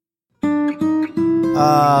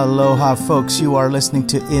Aloha, folks. You are listening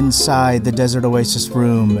to Inside the Desert Oasis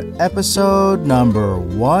Room, episode number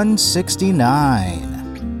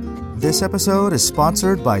 169. This episode is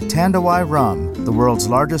sponsored by Tandawai Rum, the world's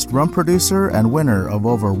largest rum producer and winner of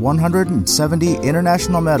over 170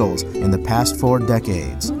 international medals in the past 4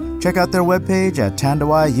 decades. Check out their webpage at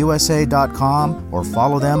tandawaiusa.com or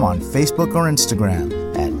follow them on Facebook or Instagram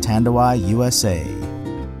at tandawaiusa.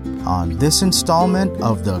 On this installment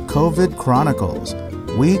of the COVID Chronicles,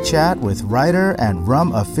 we chat with writer and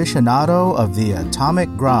rum aficionado of the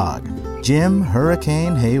Atomic Grog, Jim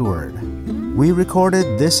Hurricane Hayward. We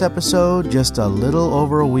recorded this episode just a little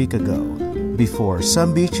over a week ago, before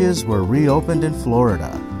some beaches were reopened in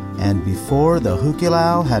Florida, and before the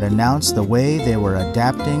Hukilau had announced the way they were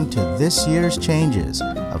adapting to this year's changes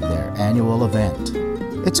of their annual event.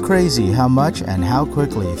 It's crazy how much and how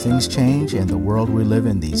quickly things change in the world we live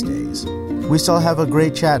in these days. We still have a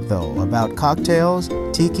great chat, though, about cocktails,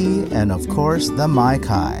 tiki, and of course the Mai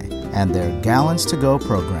Kai and their Gallons to Go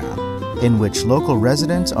program, in which local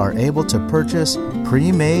residents are able to purchase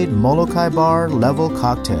pre-made Molokai bar level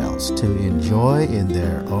cocktails to enjoy in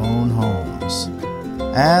their own homes.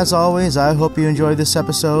 As always, I hope you enjoy this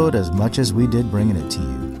episode as much as we did bringing it to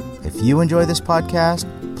you. If you enjoy this podcast,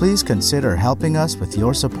 please consider helping us with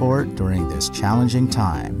your support during this challenging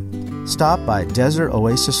time. Stop by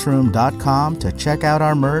desertoasisroom.com to check out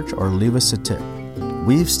our merch or leave us a tip.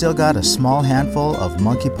 We've still got a small handful of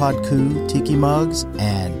Monkey Pod Coup tiki mugs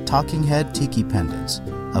and Talking Head tiki pendants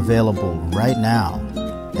available right now.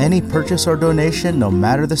 Any purchase or donation, no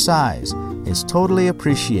matter the size, is totally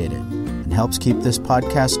appreciated and helps keep this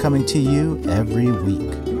podcast coming to you every week.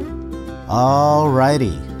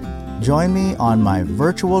 Alrighty. Join me on my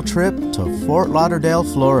virtual trip to Fort Lauderdale,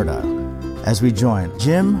 Florida, as we join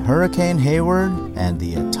Jim Hurricane Hayward and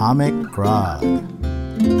the Atomic Grog.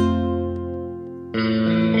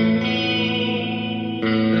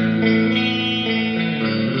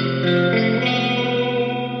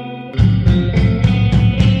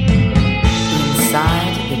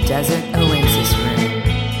 Inside the Desert Oasis Room.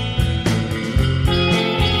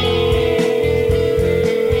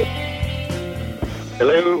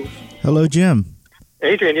 Hello. Hello, Jim.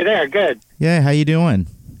 Adrian, you there? Good. Yeah, how you doing?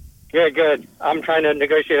 Good. I'm trying to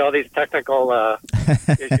negotiate all these technical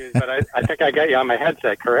issues, but I think I got you on my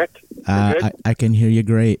headset, correct? I can hear you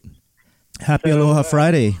great. Happy Aloha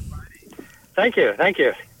Friday. Thank you.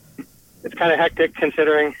 It's kind of hectic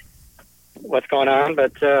considering what's going on,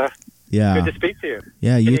 but yeah, good to speak to you.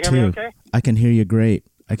 Yeah, can you you too. hear me okay? I can hear you great.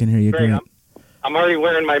 Great. I'm already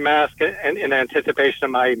wearing my mask in anticipation of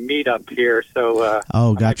my meetup here, so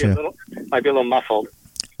oh, gotcha. Might be a little muffled.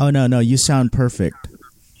 Oh, no, you sound perfect.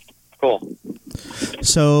 Cool.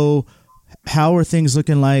 So, how are things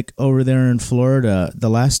looking like over there in Florida? The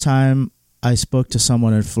last time I spoke to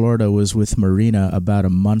someone in Florida was with Marina about a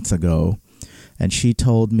month ago, and she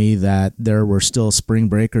told me that there were still spring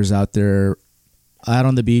breakers out there out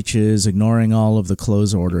on the beaches, ignoring all of the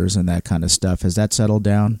close orders and that kind of stuff. Has that settled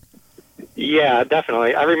down? Yeah,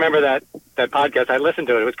 definitely. I remember that podcast. I listened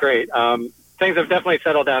to it. It was great. Things have definitely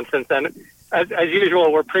settled down since then. As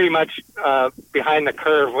usual, we're pretty much behind the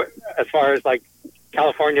curve as far as, like,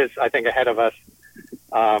 California's, I think, ahead of us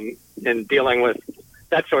in dealing with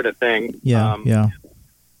that sort of thing. Yeah.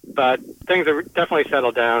 But things are definitely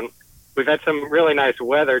settled down. We've had some really nice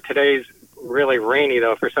weather. Today's really rainy,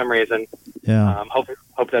 though, for some reason. Yeah.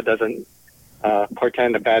 Hope that doesn't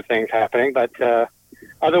portend to bad things happening. But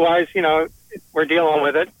otherwise, we're dealing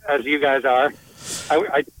with it, as you guys are.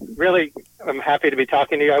 I really am happy to be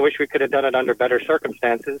talking to you. I wish we could have done it under better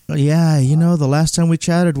circumstances. Yeah, the last time we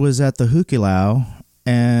chatted was at the Hukilau,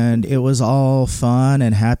 and it was all fun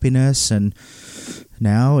and happiness, and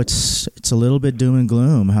now it's a little bit doom and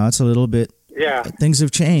gloom. How it's a little bit... Yeah. Things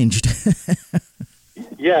have changed.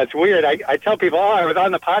 Yeah, it's weird. I tell people, I was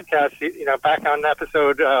on the podcast, back on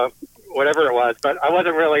episode whatever it was, but I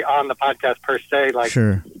wasn't really on the podcast per se, like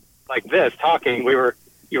this, talking.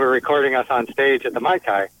 You were recording us on stage at the Mai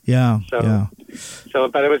Kai. Yeah. So,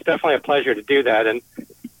 but it was definitely a pleasure to do that, and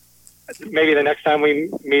maybe the next time we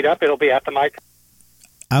meet up, it'll be at the Mai Kai.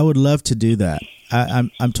 I would love to do that.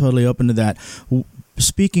 I'm totally open to that.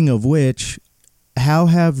 Speaking of which, how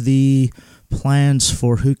have the plans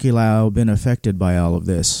for Hukilau been affected by all of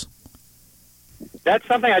this? That's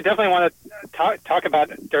something I definitely want to talk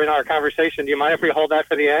about during our conversation. Do you mind if we hold that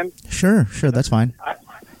for the end? Sure, that's fine.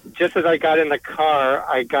 Just as I got in the car,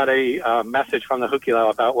 I got a message from the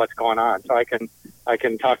Hukilau about what's going on, so I can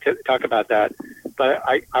talk about that. But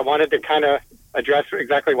I wanted to kind of address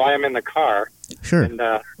exactly why I'm in the car. Sure. And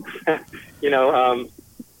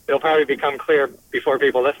it'll probably become clear before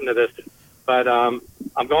people listen to this But I'm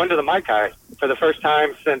going to the Maikai for the first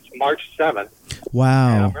time since March 7th.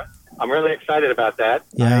 Wow. I'm really excited about that.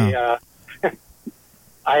 Yeah.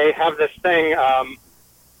 I have this thing.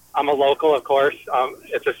 I'm a local, of course.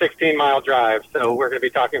 It's a 16-mile drive, so we're going to be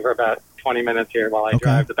talking for about 20 minutes here while I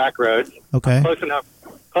drive the back roads. Okay. Close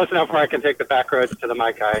enough where I can take the back roads to the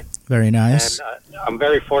Maikai. Very nice. And I'm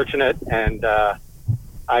very fortunate, and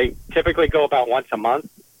I typically go about once a month.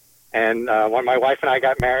 And when my wife and I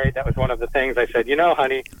got married, that was one of the things I said,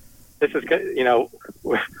 honey, this is good.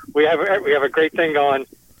 We have a great thing going.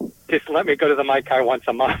 Just let me go to the Maikai once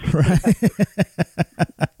a month. Right.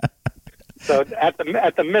 So at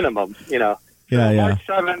the minimum, Yeah, March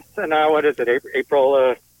 7th, and now what is it?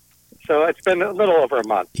 April. So it's been a little over a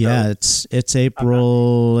month. Yeah, so. it's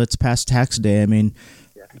April. It's past tax day. I mean,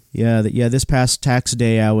 this past tax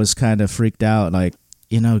day, I was kind of freaked out. Like,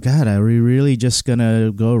 God, are we really just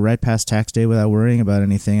gonna go right past tax day without worrying about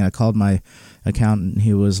anything? I called my accountant.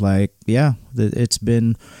 He was like, "Yeah, it's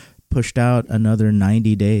been pushed out another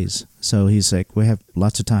 90 days." So he's like, "We have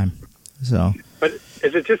lots of time." So, but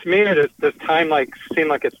is it just me, or does time seem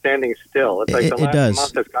like it's standing still? It's like the last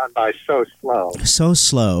month has gone by so slow. So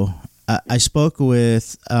slow. I spoke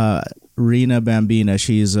with Rena Bambina.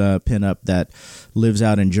 She's a pinup that lives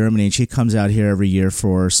out in Germany, and she comes out here every year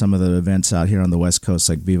for some of the events out here on the West Coast,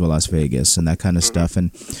 like Viva Las Vegas and that kind of stuff.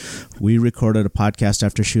 And we recorded a podcast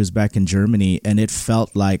after she was back in Germany, and it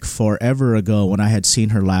felt like forever ago when I had seen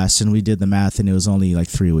her last, and we did the math, and it was only like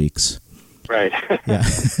 3 weeks. Right. Yeah.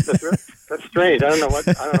 That's strange. I don't know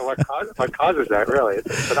what causes that. Really,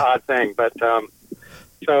 it's an odd thing. But so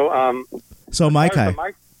Maikai.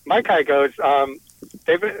 Maikai goes.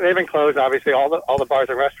 They've been closed. Obviously, all the bars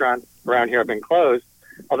and restaurants around here have been closed.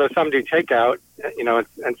 Although some do takeout,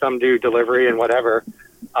 and some do delivery and whatever.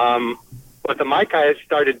 What the Maikai has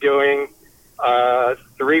started doing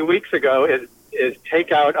 3 weeks ago is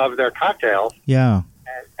takeout of their cocktails. Yeah.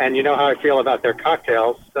 And you know how I feel about their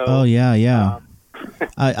cocktails. So, oh yeah.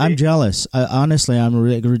 I'm jealous. Honestly, I'm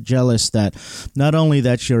really jealous that not only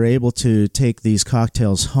that you're able to take these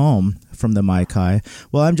cocktails home from the Maikai.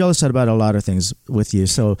 Well, I'm jealous about a lot of things with you.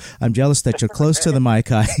 So I'm jealous that you're close to the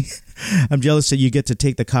Maikai. I'm jealous that you get to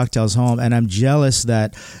take the cocktails home, and I'm jealous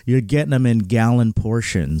that you're getting them in gallon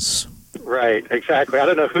portions. Right, exactly. I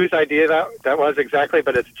don't know whose idea that was exactly,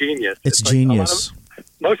 but it's genius. It's genius.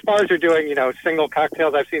 Most bars are doing, single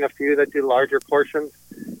cocktails. I've seen a few that do larger portions,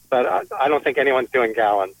 but I don't think anyone's doing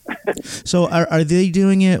gallons. So are they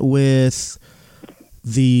doing it with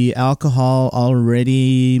the alcohol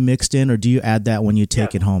already mixed in, or do you add that when you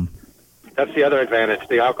take it home? That's the other advantage.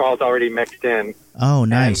 The alcohol's already mixed in. Oh,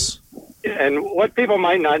 nice. And what people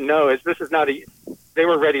might not know is this is not they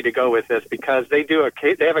were ready to go with this because they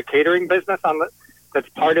have a catering business that's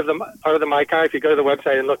part of the Maikai. If you go to the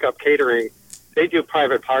website and look up catering, they do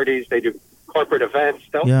private parties, they do corporate events.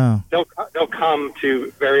 They'll come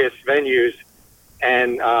to various venues,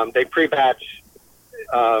 and they pre-batch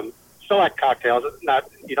select cocktails.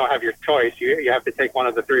 You don't have your choice. You have to take one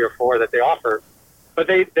of the 3 or 4 that they offer. But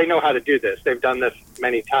they know how to do this. They've done this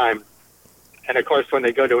many times. And of course, when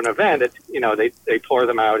they go to an event, they pour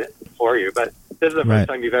them out for you. But this is the first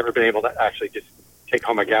time you've ever been able to actually just take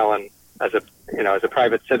home a gallon as a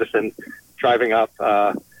private citizen driving up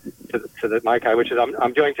to the Maikai, which is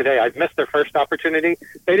I'm doing today. I've missed their first opportunity.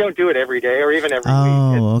 They don't do it every day or even every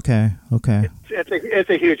week. Oh, okay. It's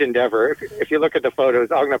a huge endeavor. If you look at the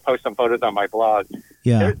photos, I'm going to post some photos on my blog.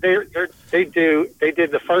 Yeah. They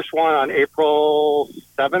did the first one on April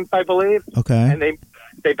 7th, I believe. Okay. And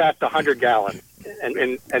they batched 100 gallons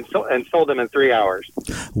and sold them in 3 hours.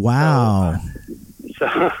 Wow.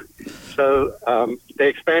 So they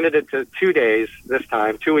expanded it to 2 days this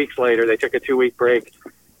time. 2 weeks later, they took a 2-week break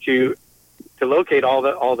to locate all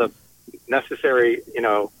the necessary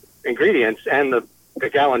ingredients and the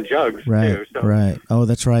gallon jugs too. So, right. Oh,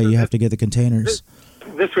 that's right. You have to get the containers.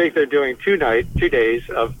 This week they're doing 2 days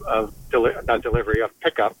of not delivery, of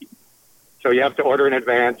pickup. So you have to order in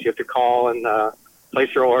advance. You have to call and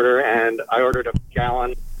place your order. And I ordered a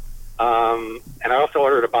gallon, and I also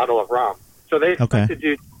ordered a bottle of rum. So they expect to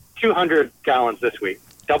do 200 gallons this week,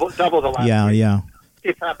 double the last week. Yeah.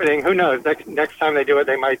 Keeps happening. Who knows? Next time they do it,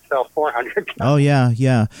 they might sell 400 gallons. Oh,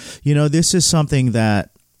 yeah. This is something that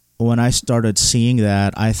when I started seeing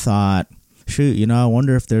that, I thought, shoot, I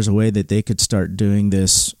wonder if there's a way that they could start doing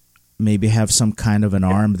this, maybe have some kind of an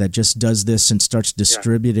arm that just does this and starts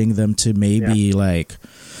distributing them to maybe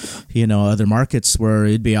other markets where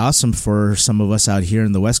it'd be awesome for some of us out here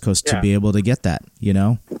in the West Coast to be able to get that,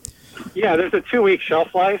 Yeah, there's a 2-week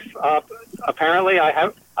shelf life. Apparently,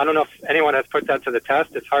 I don't know if anyone has put that to the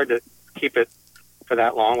test. It's hard to keep it for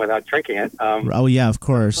that long without drinking it. Oh yeah, of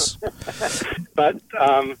course. But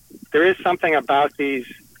there is something about these.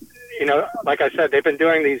 Like I said, they've been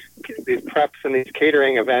doing these preps and these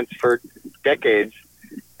catering events for decades,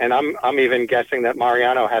 and I'm even guessing that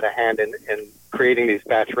Mariano had a hand in creating these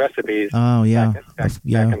batch recipes. Oh yeah, back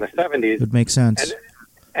in the 70s. It makes sense.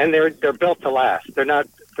 And they're built to last. They're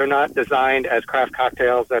not designed as craft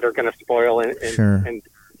cocktails that are going to spoil in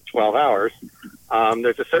 12 hours.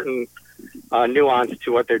 There's a certain nuance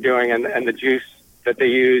to what they're doing, and the juice that they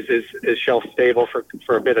use is shelf stable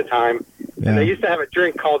for a bit of time. Yeah. And they used to have a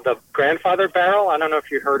drink called the Grandfather Barrel. I don't know if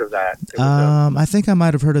you heard of that. I think I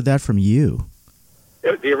might have heard of that from you.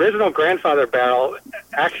 The original Grandfather Barrel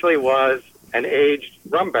actually was an aged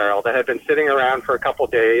rum barrel that had been sitting around for a couple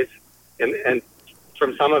days and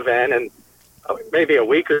from some event, and maybe a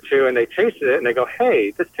week or two, and they tasted it and they go,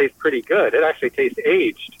 "Hey, this tastes pretty good. It actually tastes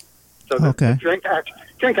aged." So the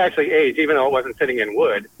drink actually aged, even though it wasn't sitting in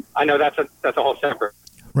wood. I know that's a whole separate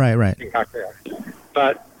right cocktail.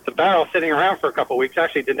 But the barrel sitting around for a couple of weeks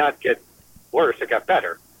actually did not get worse; it got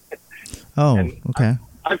better. Oh, and okay.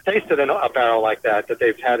 I've tasted a barrel like that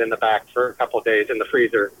they've had in the back for a couple of days in the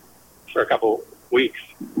freezer for a couple weeks,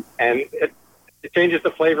 and it changes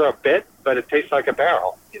the flavor a bit, but it tastes like a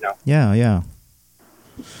barrel. Yeah.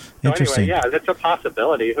 So Interesting. anyway, that's a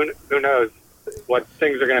possibility. Who knows what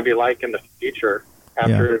things are going to be like in the future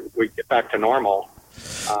after we get back to normal.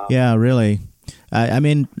 Yeah, really. I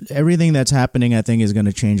mean, everything that's happening, I think, is going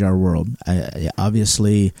to change our world.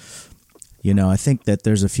 Obviously, I think that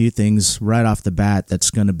there's a few things right off the bat that's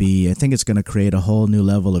going to be, I think it's going to create a whole new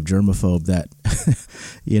level of germaphobe that,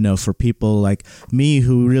 for people like me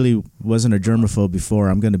who really wasn't a germaphobe before,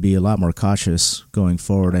 I'm going to be a lot more cautious going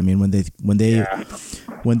forward. I mean, when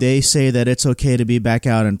they say that it's okay to be back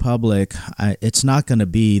out in public, it's not going to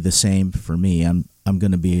be the same for me. I'm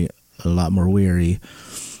going to be a lot more weary.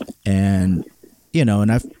 And,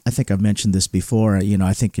 and I think I've mentioned this before,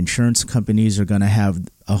 I think insurance companies are going to have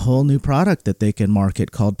a whole new product that they can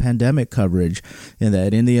market called pandemic coverage, and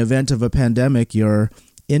that in the event of a pandemic, your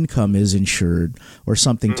income is insured or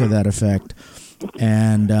something to that effect.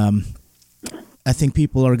 And I think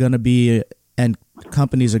people are going to be, and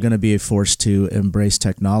companies are going to be forced to embrace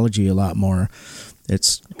technology a lot more.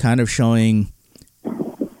 It's kind of showing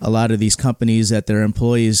a lot of these companies that their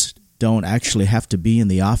employees don't actually have to be in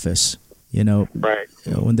the office. Right.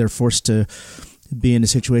 When they're forced to be in a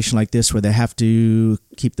situation like this where they have to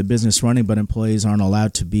keep the business running, but employees aren't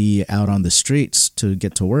allowed to be out on the streets to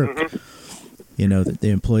get to work. That the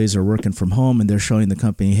employees are working from home, and they're showing the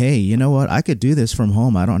company, hey, you know what? I could do this from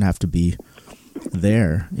home. I don't have to be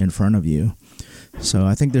there in front of you. So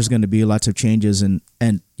I think there's going to be lots of changes, and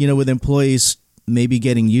with employees maybe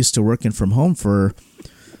getting used to working from home for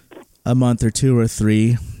a month or 2 or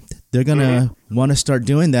 3, they're going to want to start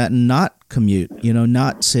doing that and not commute,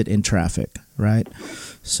 not sit in traffic, right?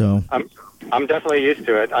 So I'm definitely used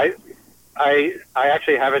to it. I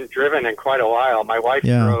actually haven't driven in quite a while. My wife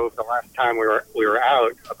drove the last time we were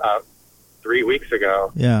out about 3 weeks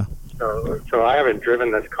ago. Yeah. So I haven't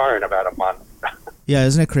driven this car in about a month. Yeah,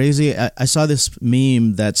 isn't it crazy? I saw this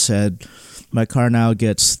meme that said, my car now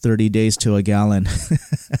gets 30 days to a gallon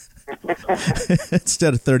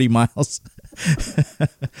instead of 30 miles.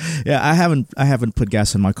 Yeah, I haven't put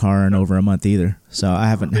gas in my car in over a month either, so I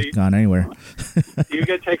haven't gone anywhere. Do you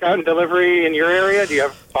get takeout and delivery in your area? Do you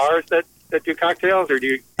have bars that do cocktails, or do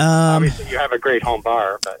you? Obviously, you have a great home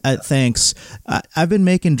bar. But thanks. I've been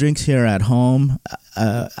making drinks here at home.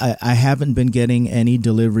 I haven't been getting any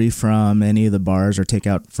delivery from any of the bars or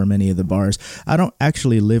takeout from any of the bars. I don't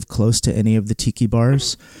actually live close to any of the tiki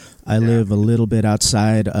bars. I live a little bit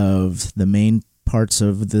outside of the main parts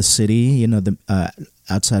of the city,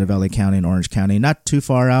 outside of LA County and Orange County, not too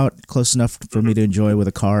far out, close enough for me to enjoy with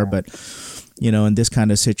a car, but in this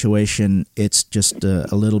kind of situation, it's just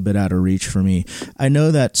a little bit out of reach for me. I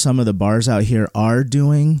know that some of the bars out here are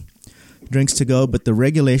doing drinks to go, but the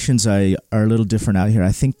regulations are a little different out here.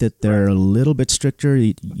 I think that they're a little bit stricter.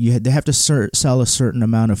 They have to sell a certain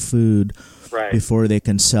amount of food before they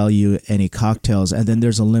can sell you any cocktails, and then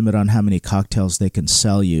there's a limit on how many cocktails they can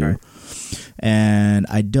sell you. Right. And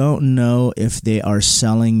I don't know if they are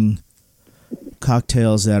selling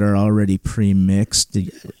cocktails that are already pre-mixed.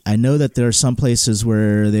 I know that there are some places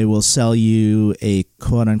where they will sell you a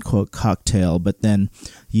quote-unquote cocktail, but then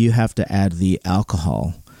you have to add the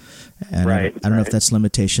alcohol. And I don't know if that's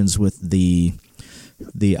limitations with the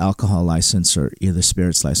alcohol license or the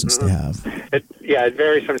spirits license they have. It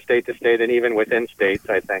varies from state to state, and even within states,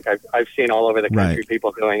 I think. I've seen all over the country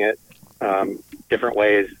people doing it different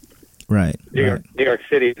ways. Right. New York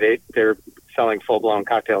City, they're selling full-blown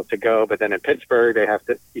cocktails to go, but then in Pittsburgh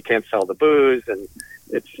you can't sell the booze, and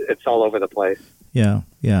it's all over the place. Yeah.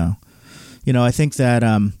 I think that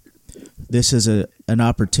this is an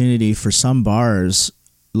opportunity for some bars,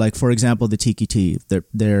 like, for example, the Tiki Tea.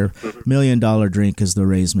 Their $1 million drink is the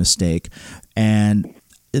Ray's Mistake, and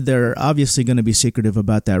they're obviously going to be secretive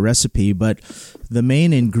about that recipe, but the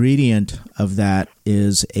main ingredient of that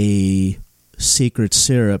is a secret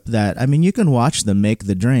syrup that, you can watch them make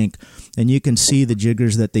the drink and you can see the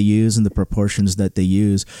jiggers that they use and the proportions that they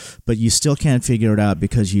use, but you still can't figure it out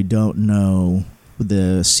because you don't know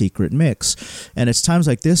the secret mix. And it's times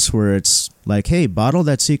like this where it's like, hey, bottle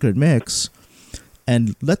that secret mix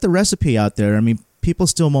and let the recipe out there. People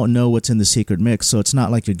still won't know what's in the secret mix, so it's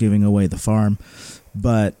not like you're giving away the farm,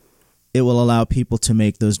 but it will allow people to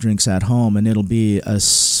make those drinks at home, and it'll be a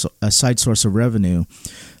side source of revenue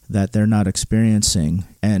that they're not experiencing.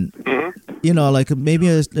 And, like maybe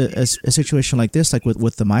a situation like this, like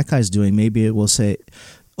with the Maikai's doing, maybe it will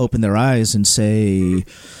open their eyes and say,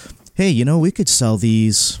 hey, we could sell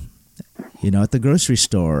these, at the grocery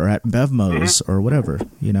store or at Bevmo's or whatever,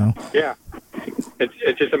 Yeah.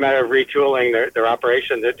 It's just a matter of retooling their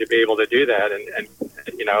operation to be able to do that. And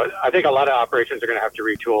I think a lot of operations are going to have to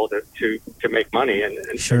retool to make money. And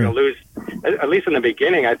sure. They're going to lose, at least in the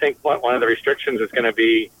beginning, I think one of the restrictions is going to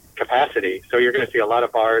be capacity. So you're going to see a lot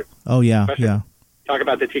of bars. Oh, yeah, yeah. Talk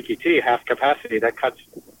about the Tiki Tea, half capacity. That cuts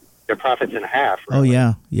their profits in half. Really. Oh,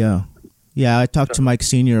 yeah, yeah. Yeah, I talked to Mike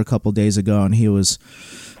Sr. a couple days ago, and he was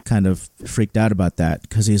kind of freaked out about that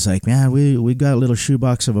because he's like, man, we got a little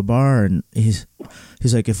shoebox of a bar, and he's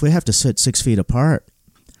like, if we have to sit 6 feet apart,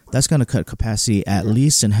 that's going to cut capacity at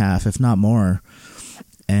least in half, if not more,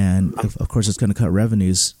 and of course it's going to cut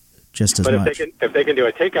revenues just as much. But if they can do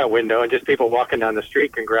a takeout window and just people walking down the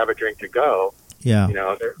street can grab a drink to go, yeah,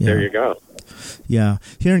 there you go. Yeah,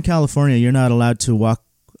 here in California, you're not allowed to walk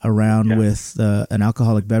around with an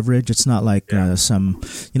alcoholic beverage. It's not like some,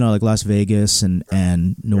 like Las Vegas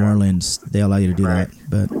and New Orleans. They allow you to do that.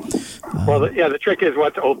 But the trick is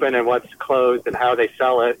what's open and what's closed and how they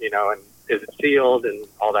sell it, and is it sealed and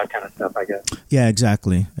all that kind of stuff, I guess. Yeah,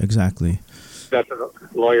 exactly. That's for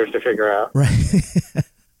lawyers to figure out. Right.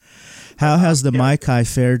 How has the Maikai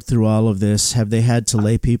fared through all of this? Have they had to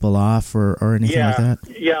lay people off or anything like that?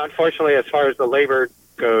 Yeah, unfortunately, as far as the labor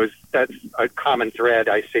goes, that's a common thread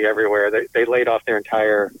I see everywhere. They laid off their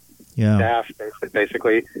entire staff,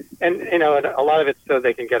 basically. And, a lot of it's so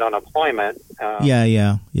they can get unemployment.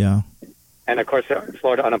 Yeah. And, of course, the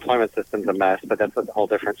Florida unemployment system's a mess, but that's a whole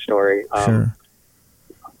different story. Sure.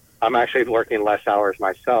 I'm actually working less hours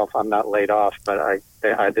myself. I'm not laid off, but I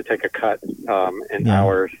had to take a cut in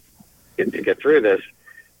hours to get through this.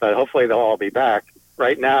 But hopefully they'll all be back.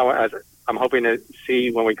 Right now, as I'm hoping to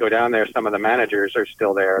see when we go down there, some of the managers are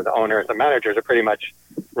still there. The owners and managers are pretty much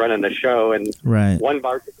running the show. And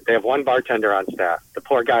they have one bartender on staff. The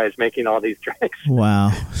poor guy is making all these drinks.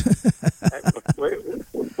 Wow.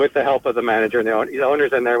 with the help of the manager. And the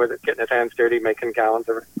owner's in there getting his hands dirty, making gallons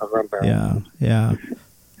of rum barrels. Yeah.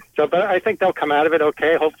 So, but I think they'll come out of it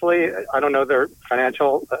okay, hopefully. I don't know their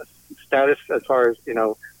financial status as far as,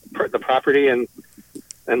 the property and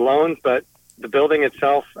loans, but the building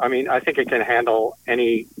itself, I think it can handle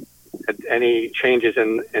any changes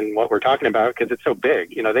in what we're talking about because it's so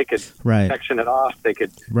big. They could section it off. They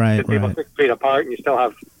could put people 6 feet apart, and you still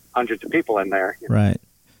have hundreds of people in there. Right.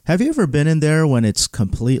 Have you ever been in there when it's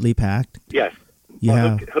completely packed? Yes.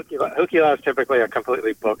 Yeah. Hooky is typically a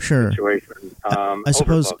completely booked situation. I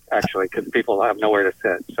suppose, actually, because people have nowhere to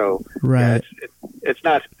sit. So right. It's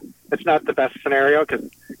not the best scenario because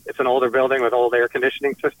it's an older building with old air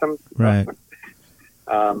conditioning systems. Right.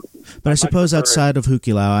 But I suppose outside of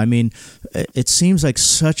Hukilau, it seems like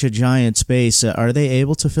such a giant space. Are they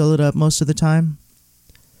able to fill it up most of the time?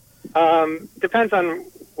 Depends on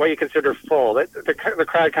what you consider full. The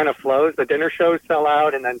crowd kind of flows. The dinner shows sell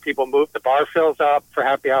out, and then people move. The bar fills up for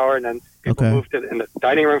happy hour, and then people move and the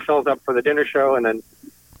dining room fills up for the dinner show, and then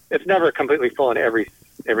it's never completely full in every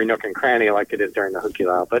nook and cranny like it is during the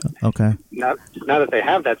Hukilau. But now that they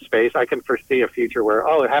have that space, I can foresee a future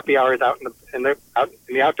where happy hour is out in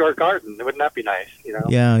the outdoor garden. Wouldn't that be nice?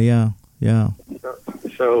 Yeah.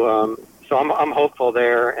 So I'm hopeful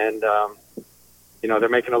there, and they're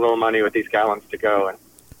making a little money with these gallons to go. And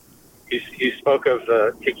you spoke of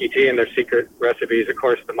the Tiki Tea and their secret recipes. Of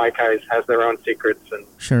course, the Maikai's has their own secrets. And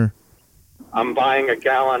sure. I'm buying a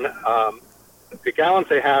gallon. The gallons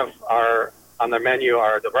they have are on their menu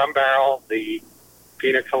are the rum barrel, the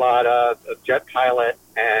pina colada, the jet pilot,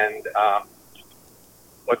 and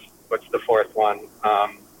what's the fourth one?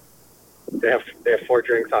 They have 4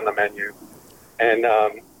 drinks on the menu, and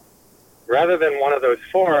rather than one of those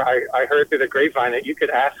four, I heard through the grapevine that you could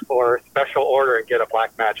ask for a special order and get a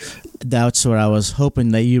Black Magic. That's what I was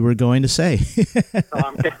hoping that you were going to say. So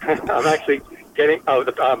I'm actually getting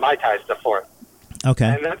the Mai Tai is the fourth. Okay.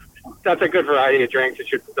 And that's a good variety of drinks.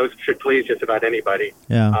 Those should please just about anybody.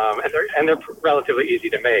 Yeah. And they're relatively easy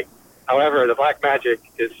to make. However, the Black Magic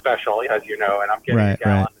is special, as you know, and I'm getting a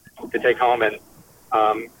gallon to take home and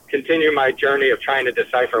continue my journey of trying to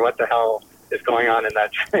decipher what the hell is going on in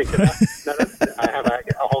that drink. I have a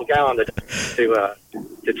whole gallon to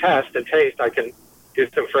test and taste. I can do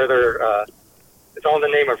some further. It's all in the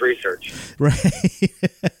name of research. Right.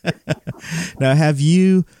 Now, have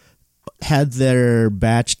you had their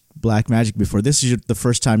batch Black Magic before? This is the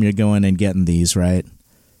first time you're going and getting these, right?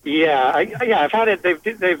 Yeah, I've had it.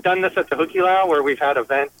 They've done this at the Hukilau where we've had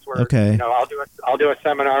events where I'll do a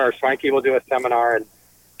seminar, or Swanky will do a seminar, and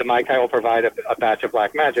the Mai Tai will provide a batch of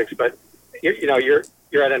Black Magics. But you're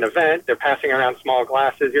at an event. They're passing around small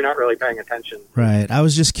glasses. You're not really paying attention. Right. I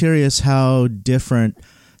was just curious how different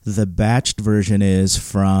the batched version is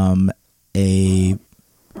from an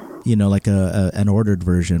ordered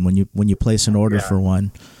version when you place an order for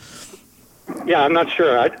one. Yeah, I'm not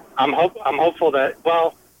sure. I'm hopeful that.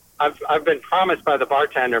 Well, I've been promised by the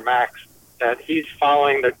bartender Max that he's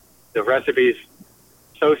following the recipes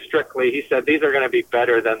so strictly. He said these are going to be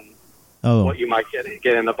better than what you might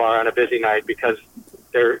get in the bar on a busy night because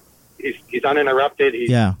he's uninterrupted.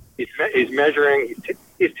 He's measuring.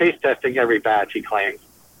 He's taste testing every batch. He claims.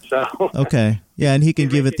 So okay, yeah, and he can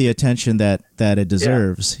give it the attention that it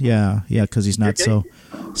deserves. Yeah, because he's not so.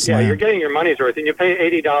 Yeah, you're getting your money's worth, and you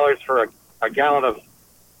pay $80 for a gallon of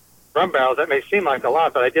rum barrels. That may seem like a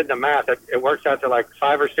lot, but I did the math. It works out to like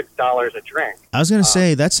 $5 or $6 a drink. I was going to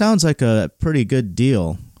say that sounds like a pretty good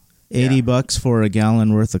deal. $80 for a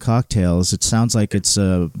gallon worth of cocktails. It sounds like it's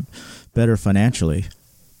better financially.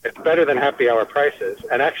 It's better than happy hour prices,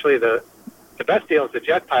 and actually the best deal is the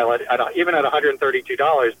Jet Pilot. Even at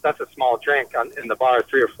 $132, that's a small drink in the bar,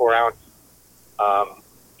 3 or 4 ounce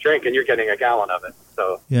drink, and you're getting a gallon of it.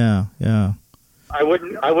 So yeah. I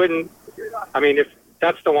wouldn't. I mean, if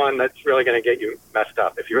that's the one that's really going to get you messed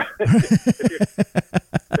up, there's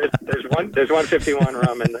 151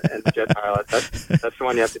 rum in the Jet Pilot. That's the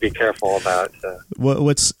one you have to be careful about.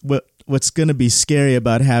 What's going to be scary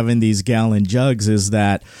about having these gallon jugs is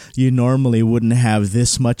that you normally wouldn't have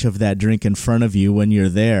this much of that drink in front of you when you're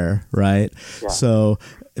there, right? Yeah. So,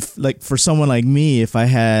 for someone like me, if I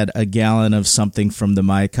had a gallon of something from the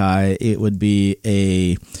Mai Tai, it would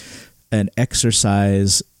be an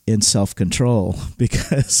exercise in self-control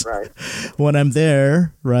because when I'm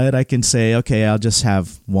there, right, I can say, okay, I'll just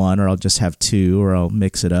have one or I'll just have two or I'll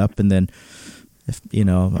mix it up. And then,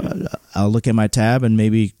 I'll look at my tab and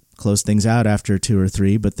maybe close things out after 2 or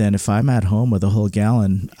 3. But then if I'm at home with a whole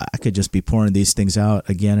gallon, I could just be pouring these things out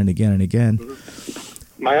again and again and again.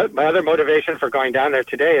 Mm-hmm. My other motivation for going down there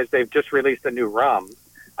today is they've just released a new rum.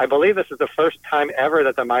 I believe this is the first time ever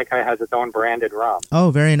that the Mai Tai has its own branded rum.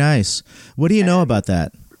 Oh, very nice. What do you know about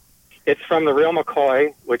that? It's from the Real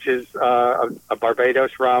McCoy, which is a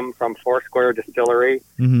Barbados rum from Foursquare Distillery.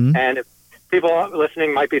 Mm-hmm. And if people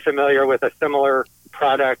listening might be familiar with a similar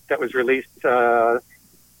product that was released, I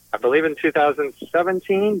believe in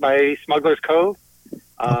 2017 by Smuggler's Cove.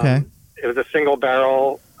 Okay. It was a single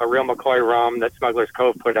barrel, a Real McCoy rum that Smuggler's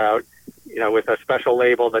Cove put out, with a special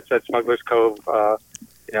label that said Smuggler's Cove,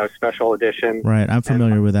 special edition. Right, I'm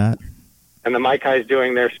familiar with that. And the Mai Tai is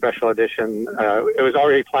doing their special edition. It was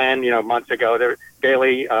already planned, months ago.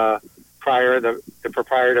 Bailey Pryor, the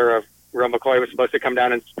proprietor of Real McCoy, was supposed to come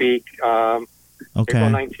down and speak April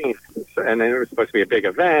 19th. And then it was supposed to be a big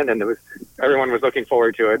event, and everyone was looking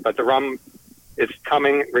forward to it. But the rum is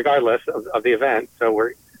coming regardless of the event. So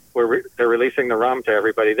they're releasing the rum to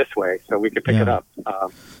everybody this way, so we could pick it up.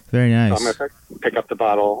 Very nice. So I'm going to pick up the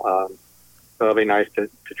bottle. So it'll be nice to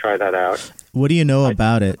try that out. What do you know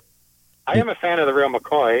about it? I am a fan of the Real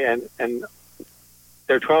McCoy, and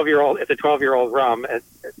they're 12-year-old. It's a 12-year-old rum,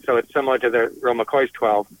 so it's similar to the Real McCoy's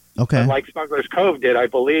 12. Okay. But like Smuggler's Cove did, I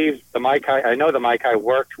believe the Mai Tai. I know the Mai Tai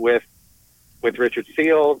worked with Richard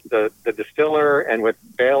Seal, the distiller, and with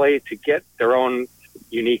Bailey to get their own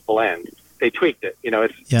unique blend. They tweaked it.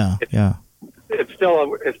 It's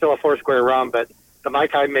still a Foursquare rum, but the Mai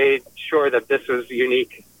Tai made sure that this was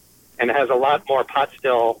unique, and it has a lot more pot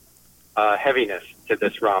still heaviness to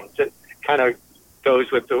this rum. It kind of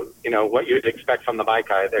goes with what you'd expect from the Mai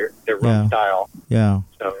Tai, their rum style. Yeah.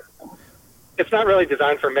 So it's not really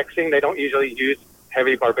designed for mixing. They don't usually use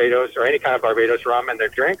heavy Barbados or any kind of Barbados rum in their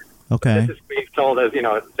drinks. Okay. This is being sold as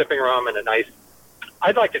a sipping rum and a nice.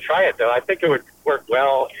 I'd like to try it though. I think it would work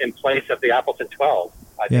well in place of the Appleton 12.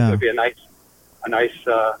 I think it would be a nice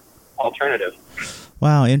alternative.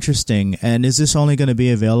 Wow, interesting. And is this only going to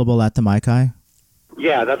be available at the Maikai?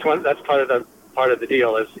 Yeah, that's part of the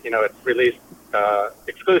deal is, it's released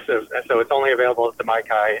exclusive, and so it's only available at the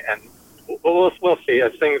Maikai, and we'll see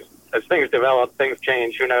as things develop, things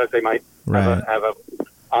change. Who knows? They might have a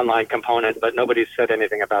online component, but nobody's said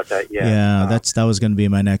anything about that yet. Yeah, that was going to be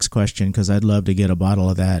my next question, because I'd love to get a bottle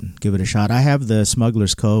of that and give it a shot. I have the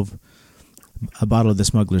Smuggler's Cove, a bottle of the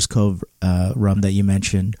Smuggler's Cove rum that you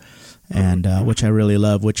mentioned, and which I really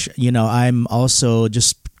love, which, I'm also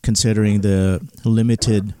just considering the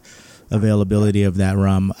limited availability of that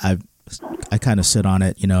rum. I kind of sit on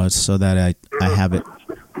it, so that I have it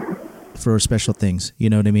for special things. You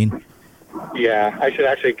know what I mean? Yeah, I should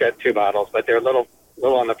actually get 2 bottles, but they're a little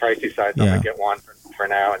on the pricey side, so I'm going to get one for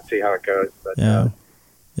now and see how it goes. But,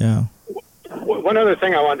 yeah. One other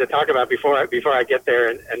thing I wanted to talk about before I get there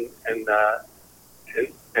and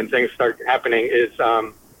things start happening is,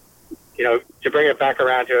 to bring it back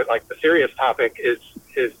around to it, like the serious topic is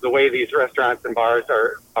the way these restaurants and bars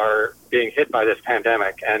are being hit by this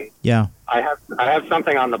pandemic. And I have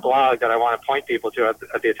something on the blog that I want to point people to at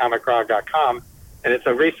theatomicgrog.com, and it's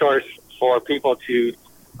a resource for people to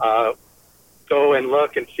go and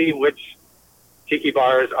look and see which tiki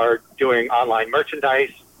bars are doing online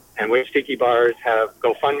merchandise and which tiki bars have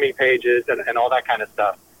GoFundMe pages and all that kind of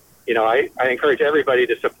stuff. I encourage everybody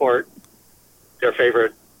to support their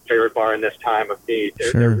favorite bar in this time of need.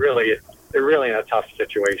 They're really in a tough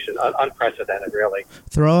situation, unprecedented, really.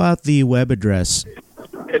 Throw out the web address.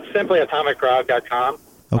 It's simply atomicgrog.com,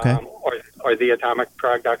 okay, or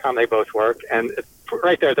theatomicgrog.com. They both work, and it's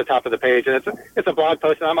right there at the top of the page. And it's a blog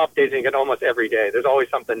post, and I'm updating it almost every day. There's always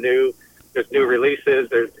something new. There's new releases.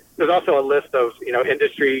 There's also a list of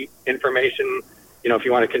industry information. If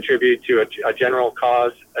you want to contribute to a general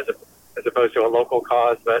cause as opposed to a local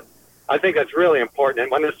cause, but I think that's really important.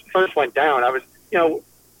 And when this first went down, I was,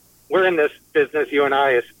 we're in this business, you and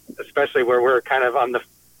I, especially where we're kind of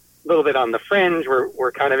little bit on the fringe.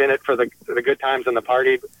 We're kind of in it for the good times and the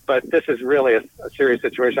party. But this is really a serious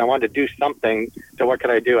situation. I wanted to do something. So what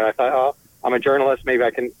could I do? And I thought, I'm a journalist. Maybe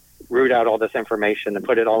I can root out all this information and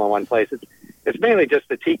put it all in one place. It's mainly just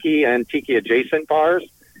the tiki and tiki adjacent bars.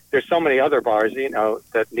 There's so many other bars,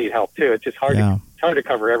 that need help too. It's just hard to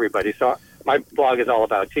cover everybody. So my blog is all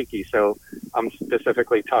about tiki. So I'm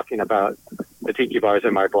specifically talking about the tiki bars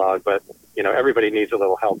in my blog, but everybody needs a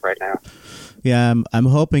little help right now. Yeah, I'm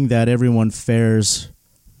hoping that everyone fares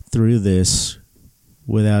through this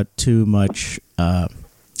without too much. I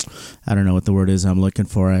don't know what the word is I'm looking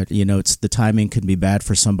for. It's the timing could be bad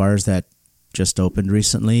for some bars that just opened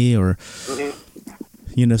recently, or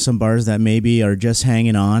some bars that maybe are just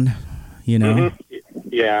hanging on.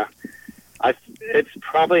 Yeah, it's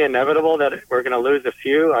probably inevitable that we're going to lose a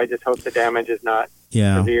few. I just hope the damage is not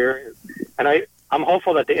severe, and I'm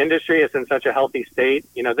hopeful that the industry is in such a healthy state.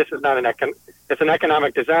 This is not it's an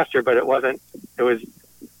economic disaster, but it wasn't. It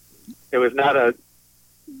was not a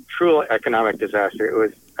true economic disaster. It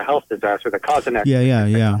was a health disaster that caused an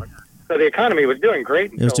economic. Yeah. So the economy was doing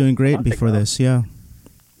great. It was doing great before this. Yeah.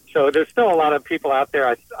 So there's still a lot of people out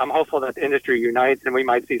there. I'm hopeful that the industry unites, and we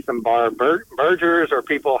might see some bar mergers or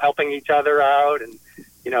people helping each other out. And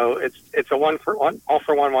it's a one for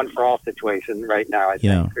all situation right now. I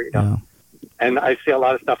think. Yeah. And I see a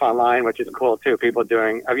lot of stuff online, which is cool too. People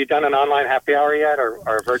doing. Have you done an online happy hour yet, or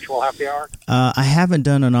a virtual happy hour? I haven't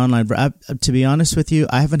done an online. To be honest with you,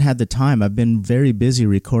 I haven't had the time. I've been very busy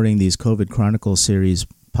recording these COVID Chronicles series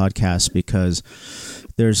podcasts because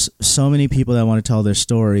there's so many people that want to tell their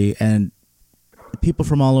story, and people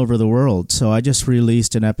from all over the world. So I just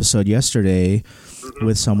released an episode yesterday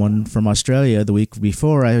with someone from Australia. The week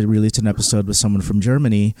before, I released an episode with someone from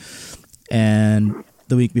Germany, and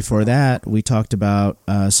the week before that, we talked about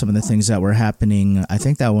some of the things that were happening. I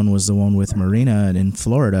think that one was the one with Marina in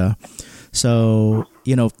Florida. So,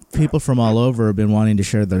 people from all over have been wanting to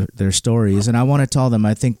share their stories. And I want to tell them,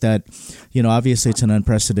 I think that, obviously it's an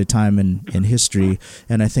unprecedented time in history.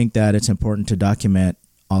 And I think that it's important to document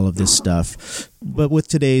all of this stuff. But with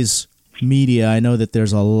today's media, I know that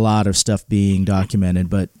there's a lot of stuff being documented.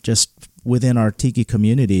 But just within our tiki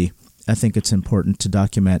community, I think it's important to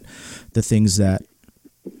document the things that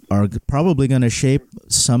are probably going to shape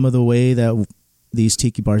some of the way that these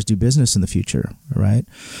tiki bars do business in the future, right?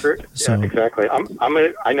 Sure. Yeah, exactly.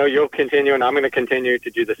 I know you'll continue, and I'm going to continue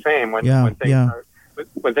to do the same when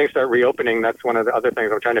things start reopening. That's one of the other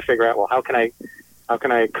things I'm trying to figure out. Well, how can I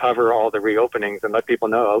cover all the reopenings and let people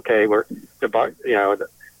know? Okay, the bar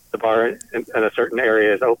in a certain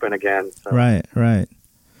area is open again. So. Right.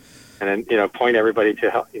 then point everybody to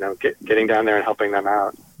help, getting down there and helping them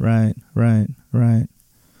out. Right.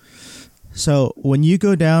 So when you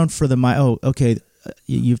go down for the okay,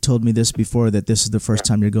 you've told me this before, that this is the first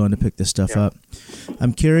time you're going to pick this stuff up.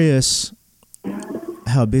 I'm curious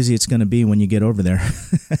how busy it's going to be when you get over there.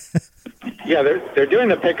 Yeah, they're doing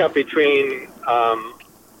the pickup between.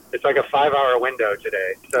 It's like a 5-hour window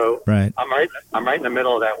today, so right. I'm right in the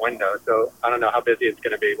middle of that window. So I don't know how busy it's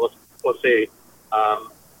going to be. We'll see.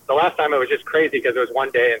 The last time it was just crazy because it was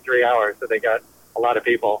 1 day and 3 hours, so they got a lot of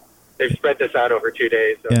people. They've spread this out over 2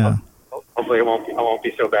 days, so hopefully it won't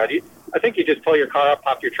be so bad. I think you just pull your car up,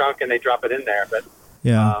 pop your trunk, and they drop it in there. But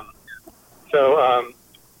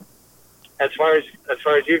as far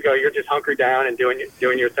as you go, you're just hunkered down and doing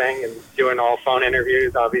your thing and doing all phone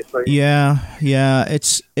interviews, obviously. Yeah.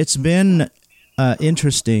 It's been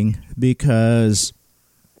interesting because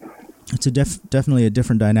it's definitely a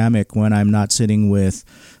different dynamic when I'm not sitting with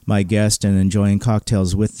my guest and enjoying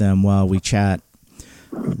cocktails with them while we chat.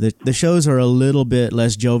 The shows are a little bit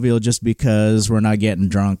less jovial just because we're not getting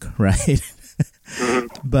drunk, right? Mm-hmm.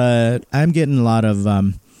 But I'm getting a lot of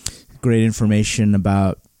great information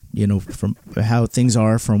about, from how things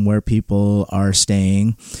are from where people are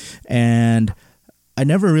staying. And I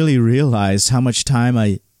never really realized how much time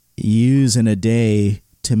I use in a day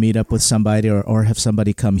to meet up with somebody or have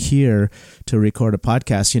somebody come here to record a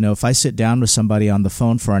podcast. If I sit down with somebody on the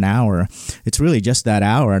phone for an hour, it's really just that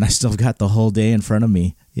hour and I still got the whole day in front of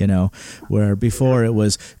me, where before it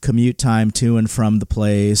was commute time to and from the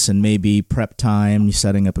place and maybe prep time,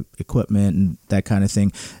 setting up equipment and that kind of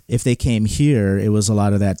thing. If they came here, it was a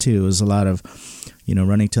lot of that too. It was a lot of,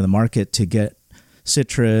 running to the market to get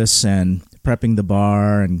citrus and prepping the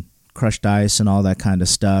bar and crushed ice and all that kind of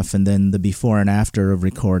stuff, and then the before and after of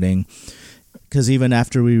recording, because even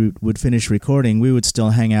after we would finish recording, we would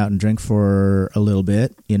still hang out and drink for a little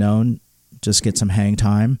bit, and just get some hang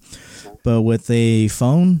time. But with a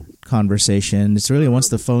phone conversation, it's really once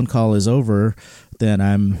the phone call is over, then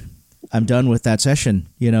I'm done with that session,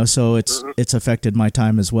 so it's affected my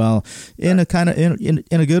time as well in a kind of in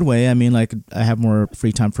a good way. I mean, like, I have more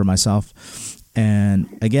free time for myself,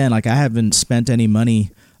 and again, like, I haven't spent any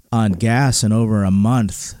money on gas in over a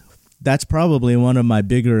month. That's probably one of my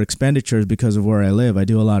bigger expenditures because of where I live. I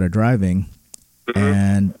do a lot of driving,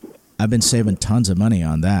 and I've been saving tons of money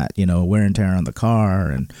on that, wear and tear on the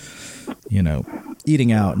car and,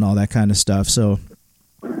 eating out and all that kind of stuff. So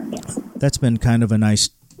that's been kind of a nice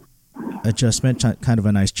adjustment, kind of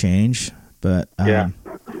a nice change. But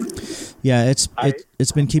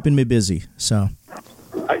it's been keeping me busy. So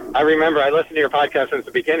I remember I listened to your podcast since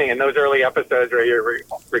the beginning, and those early episodes where you're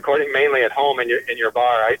recording mainly at home in your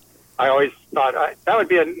bar. I always thought that would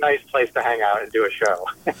be a nice place to hang out and do a show.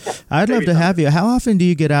 I'd love to have you. How often do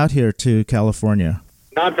you get out here to California?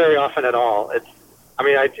 Not very often at all.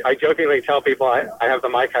 I jokingly tell people I have the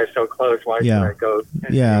Maikai so close. Why should I go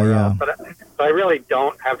anywhere else? But I really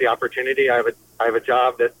don't have the opportunity. I have a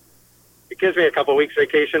job that it gives me a couple of weeks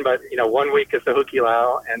vacation, but 1 week is the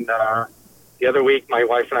Hukilau, and the other week my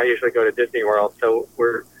wife and I usually go to Disney World. So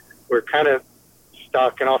we're kind of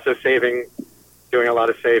stuck, and also doing a lot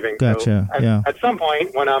of saving. Gotcha. So at some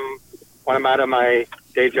point when I'm out of my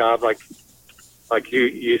day job, like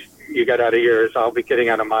you got out of yours, I'll be getting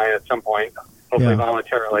out of mine at some point, hopefully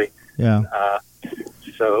voluntarily. Yeah.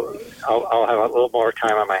 So I'll have a little more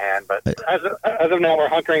time on my hand. But as of now, we're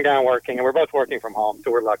hunkering down working, and we're both working from home,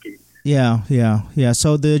 so we're lucky. Yeah.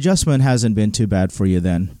 So the adjustment hasn't been too bad for you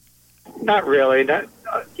then? Not really.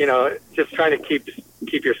 Just trying to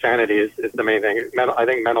keep your sanity is the main thing. I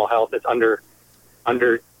think mental health is under.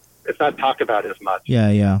 It's not talked about as much. Yeah.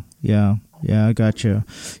 I got you.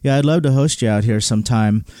 Yeah, I'd love to host you out here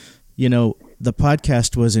sometime. The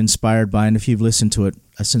podcast was inspired by, and if you've listened to it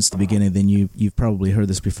since the beginning, then you've probably heard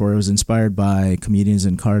this before. It was inspired by comedians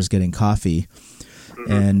in cars getting coffee.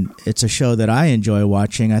 Mm-hmm. And it's a show that I enjoy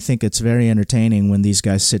watching. I think it's very entertaining when these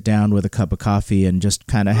guys sit down with a cup of coffee and just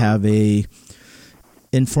kind of have a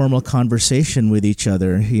informal conversation with each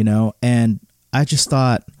other, And I just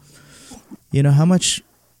thought, how much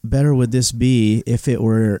better would this be if it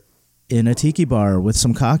were in a tiki bar with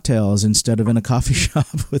some cocktails instead of in a coffee shop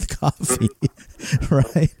with coffee,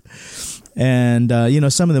 right? And,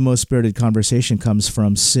 some of the most spirited conversation comes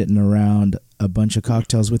from sitting around a bunch of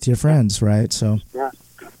cocktails with your friends, right? So yeah.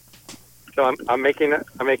 So I'm making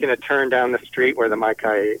a turn down the street where the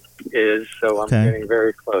Maikai is, so I'm getting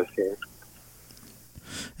very close here.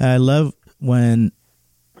 I love when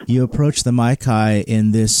you approach the Maikai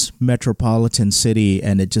in this metropolitan city,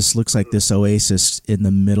 and it just looks like this oasis in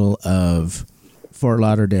the middle of Fort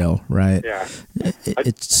Lauderdale, right? Yeah.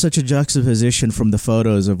 It's such a juxtaposition from the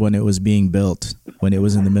photos of when it was being built, when it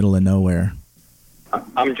was in the middle of nowhere.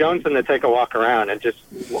 I'm jonesing to take a walk around and just,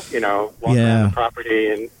 walk around the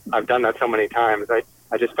property, and I've done that so many times.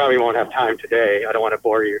 I just probably won't have time today. I don't want to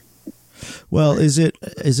bore you. Well, is it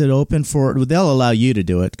open for? They'll allow you to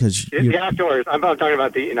do it because the outdoors. I'm talking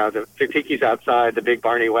about the tiki's outside, the big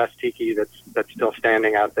Barney West tiki that's still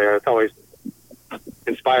standing out there. It's always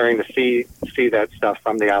inspiring to see that stuff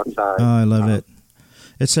from the outside. Oh, I love it.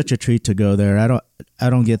 It's such a treat to go there. I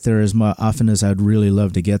don't get there as often as I'd really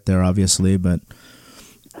love to get there, obviously, but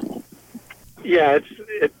yeah,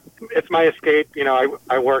 it's my escape.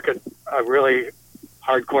 I work at a really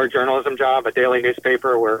hardcore journalism job, a daily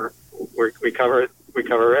newspaper where we cover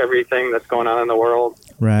everything that's going on in the world.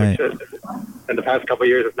 Right. Which in the past couple of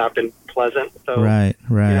years has not been pleasant. So right.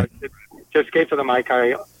 To escape to the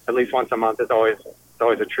Maikai at least once a month is always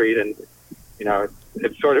a treat, and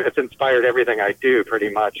it's inspired everything I do pretty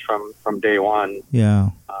much from day one. Yeah.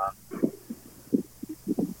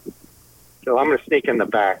 So I'm going to sneak in the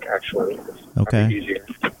back, actually. Okay. Easier.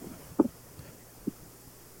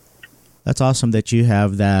 That's awesome that you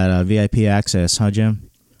have that VIP access, huh, Jim?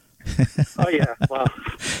 Oh yeah. Well,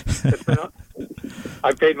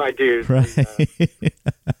 I paid my dues. Right.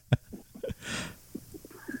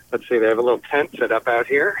 Let's see. They have a little tent set up out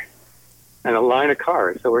here, and a line of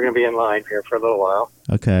cars. So we're going to be in line here for a little while.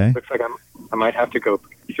 Okay. Looks like I might have to go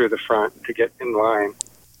through the front to get in line.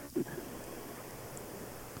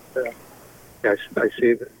 Yeah, I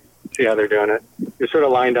see how they're doing it. You're sort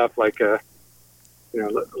of lined up like a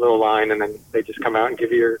little line, and then they just come out and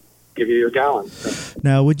give you your gallon. So.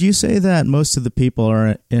 Now, would you say that most of the people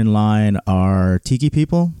are in line are tiki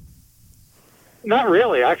people? Not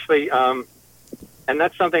really, actually. And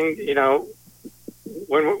that's something,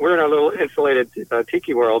 when we're in a little insulated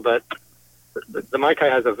tiki world, but the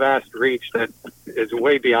Maikai has a vast reach that is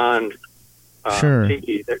way beyond sure.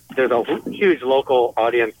 tiki. There's a huge local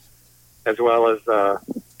audience, as well as a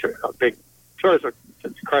big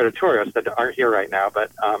crowd of tourists that aren't here right now.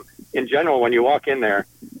 But in general, when you walk in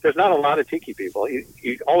there's not a lot of tiki people.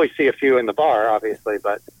 You always see a few in the bar, obviously,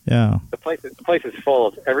 but yeah, the place is full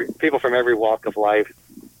of people from every walk of life.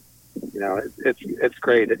 It's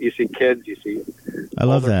great that you see kids, you see. I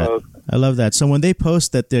love that. Folks. I love that. So when they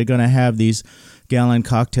post that they're going to have these gallon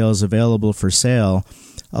cocktails available for sale,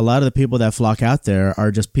 a lot of the people that flock out there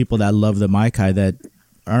are just people that love the Maikai that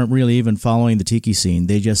aren't really even following the tiki scene.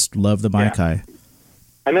 They just love the Maikai. Yeah.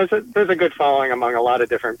 And there's a good following among a lot of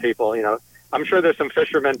different people. I'm sure there's some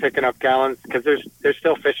fishermen picking up gallons because there's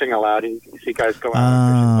still fishing allowed. And you see guys go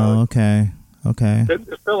out and fish boats. Okay.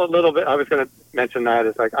 There's still a little bit. I was going to mention that.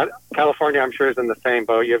 It's like California, I'm sure, is in the same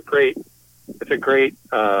boat. It's a great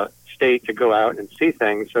state to go out and see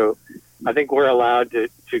things. So I think we're allowed to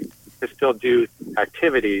still do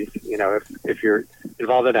activities. If you're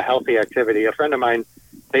involved in a healthy activity. A friend of mine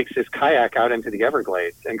takes his kayak out into the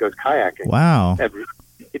Everglades and goes kayaking. Wow.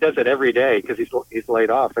 He does it every day because he's laid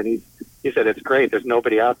off, and he said it's great. There's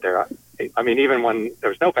nobody out there. I mean, even when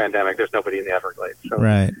there's no pandemic, there's nobody in the Everglades. So,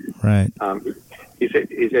 right.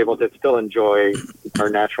 He's able to still enjoy our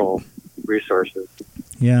natural resources.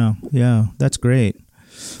 Yeah, that's great.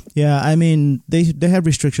 Yeah, I mean, they have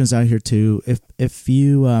restrictions out here too. If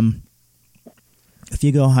you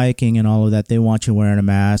go hiking and all of that, they want you wearing a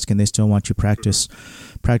mask, and they still want you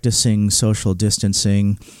practicing social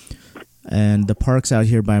distancing. And the parks out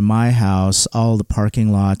here by my house, all the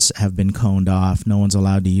parking lots have been coned off. No one's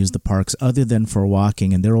allowed to use the parks other than for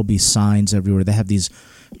walking, and there will be signs everywhere. They have these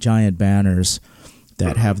giant banners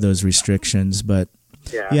that have those restrictions. But,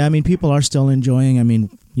 yeah, I mean, people are still enjoying. I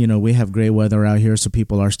mean, we have great weather out here, so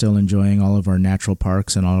people are still enjoying all of our natural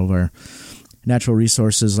parks and all of our natural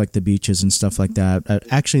resources like the beaches and stuff like that.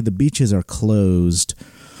 Actually, the beaches are closed.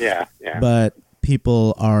 Yeah. But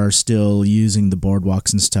people are still using the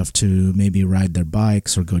boardwalks and stuff to maybe ride their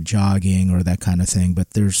bikes or go jogging or that kind of thing. But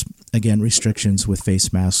there's, again, restrictions with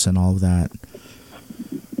face masks and all of that.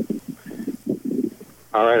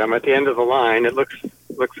 All right, I'm at the end of the line. It looks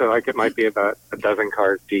like it might be about a dozen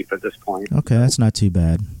cars deep at this point. Okay, that's not too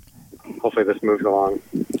bad. Hopefully this moves along.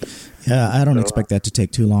 Yeah, I don't expect that to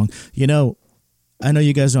take too long. I know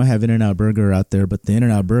you guys don't have In-N-Out Burger out there, but the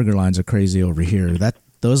In-N-Out Burger lines are crazy over here.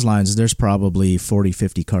 Those lines, there's probably 40,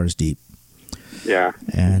 50 cars deep. Yeah.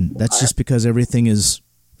 And that's just because everything is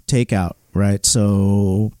takeout, right?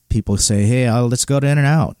 So people say, hey, let's go to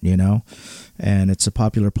In-N-Out, and it's a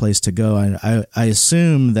popular place to go. I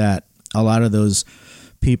assume that a lot of those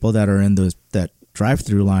people that are in that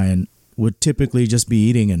drive-through line would typically just be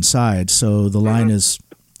eating inside. So the line is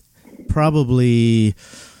probably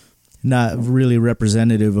not really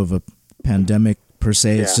representative of a pandemic per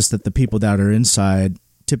se. It's just that the people that are inside,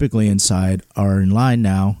 typically inside, are in line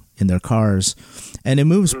now in their cars, and it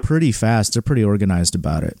moves pretty fast. They're pretty organized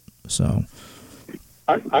about it. So,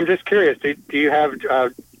 I'm just curious. Do you have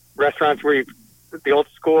restaurants where the old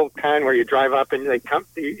school kind where you drive up and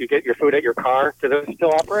you get your food at your car? Do those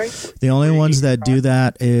still operate? The only ones that do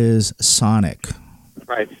that is Sonic.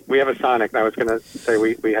 Right. We have a Sonic. I was going to say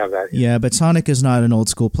we have that here. Yeah, but Sonic is not an old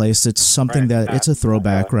school place. It's something it's a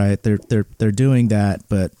throwback, right? They're doing that,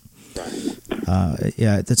 but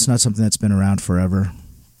it's not something that's been around forever.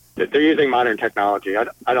 They're using modern technology.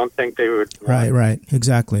 I don't think they would. Right.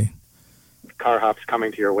 Exactly. Car hops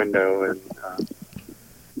coming to your window and.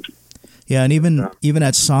 Yeah, and even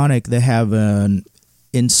at Sonic, they have an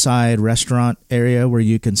inside restaurant area where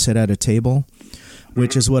you can sit at a table,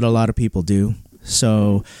 which is what a lot of people do.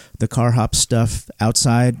 So the car hop stuff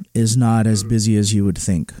outside is not as busy as you would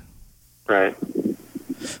think. Right.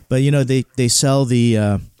 But they sell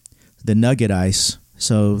the nugget ice,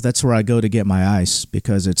 so that's where I go to get my ice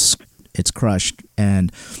because it's crushed,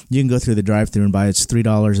 and you can go through the drive-thru and buy it's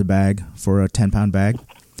 $3 a bag for a 10-pound bag.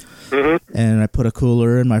 Mm-hmm. And I put a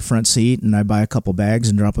cooler in my front seat, and I buy a couple bags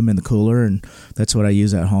and drop them in the cooler, and that's what I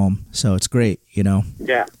use at home. So it's great,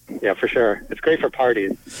 Yeah, for sure. It's great for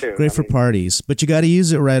parties, too. Great for parties. But you got to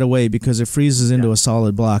use it right away because it freezes into a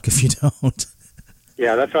solid block if you don't.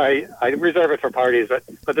 Yeah, that's why I reserve it for parties.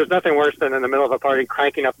 But there's nothing worse than in the middle of a party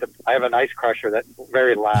cranking up I have an ice crusher that's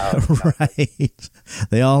very loud. Right.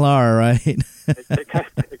 They all are, right?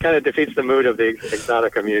 it kind of defeats the mood of the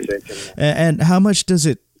Exotica music. And how much does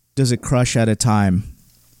it crush at a time?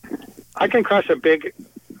 I can crush a big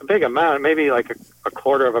amount, maybe like a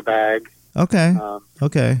quarter of a bag. Okay.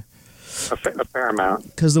 Okay. A fair amount.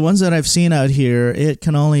 Because the ones that I've seen out here, it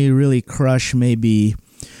can only really crush maybe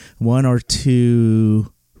 1 or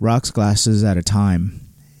 2 rocks glasses at a time.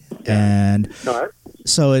 Yeah. And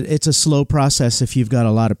so it's a slow process if you've got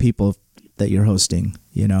a lot of people that you're hosting,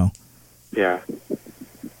 Yeah.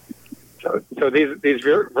 So these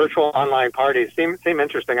virtual online parties seem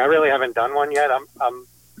interesting. I really haven't done one yet. I'm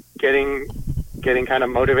getting kind of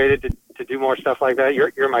motivated to do more stuff like that.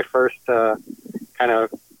 You're my first kind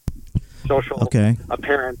of social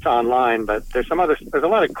appearance online, but there's a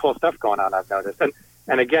lot of cool stuff going on, I've noticed.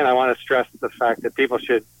 And again, I want to stress the fact that people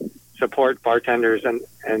should support bartenders, and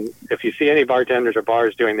if you see any bartenders or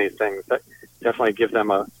bars doing these things, definitely give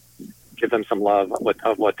them some love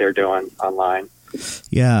of what they're doing online.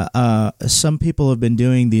 Yeah, some people have been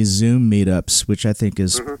doing these Zoom meetups, which I think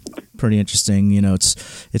is pretty interesting.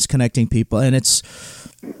 It's connecting people, and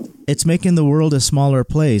it's making the world a smaller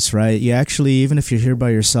place, right? You actually, even if you're here by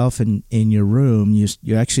yourself in your room,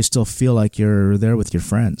 you actually still feel like you're there with your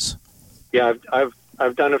friends. Yeah,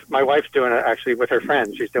 I've done it. My wife's doing it actually with her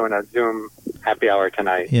friends. She's doing a Zoom happy hour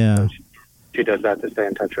tonight. Yeah, so she does that to stay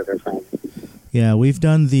in touch with her friends. Yeah, we've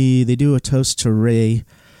done they do a toast to Ray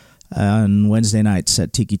on Wednesday nights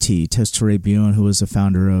at Tiki Tea. Toast to Ray Bune, who was the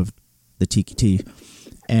founder of the Tiki Tea.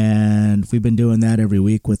 And we've been doing that every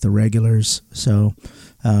week with the regulars. So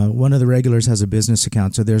one of the regulars has a business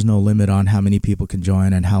account, so there's no limit on how many people can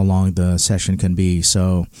join and how long the session can be.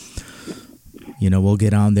 So, we'll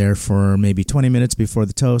get on there for maybe 20 minutes before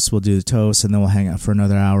the toast. We'll do the toast, and then we'll hang out for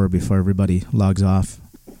another hour before everybody logs off.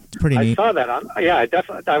 It's pretty neat. I saw that.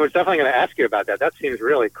 I was definitely going to ask you about that. That seems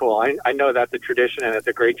really cool. I know that's a tradition, and it's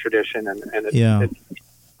a great tradition, and it's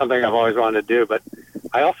something I've always wanted to do. But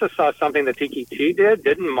I also saw something that Tiki T did.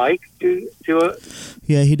 Didn't Mike do it?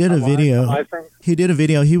 Yeah, he did a video. He did a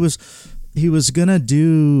video. He was going to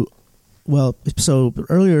do, so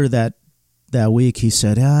earlier that week he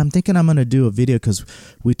said, I'm thinking I'm going to do a video because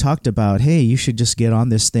we talked about, hey, you should just get on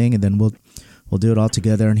this thing and then we'll do it all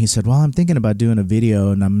together. And he said, well, I'm thinking about doing a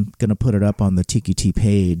video and I'm going to put it up on the Tiki T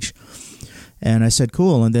page. And I said,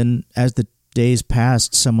 cool. And then as the days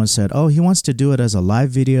passed, someone said, oh, he wants to do it as a live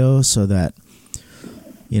video so that,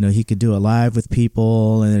 he could do it live with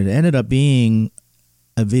people. And it ended up being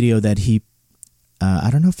a video that he, I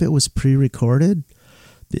don't know if it was pre-recorded.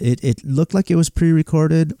 It looked like it was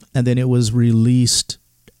pre-recorded, and then it was released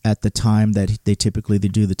at the time that they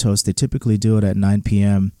do the toast. They typically do it at 9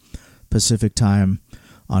 p.m. Pacific time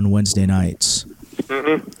on Wednesday nights.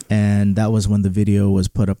 Mm-hmm. And that was when the video was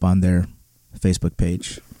put up on their Facebook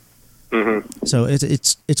page. Mm-hmm. So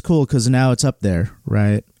it's cool because now it's up there,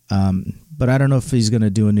 right? But I don't know if he's going to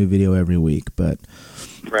do a new video every week, but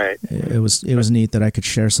right. It was neat that I could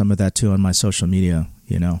share some of that too on my social media,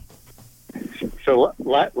 So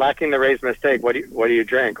lacking the Ray's mistake, what do you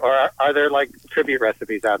drink? Or are there like tribute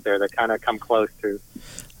recipes out there that kind of come close to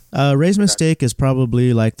Ray's Mistake is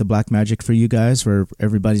probably like the Black Magic for you guys, where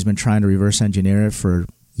everybody's been trying to reverse engineer it for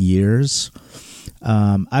years.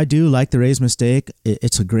 I do like the Ray's Mistake.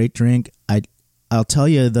 It's a great drink. I'll tell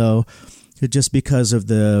you, though, just because of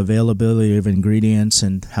the availability of ingredients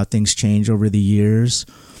and how things change over the years,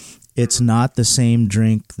 it's not the same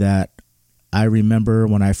drink that I remember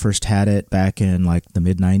when I first had it back in like the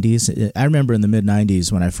mid-90s. I remember in the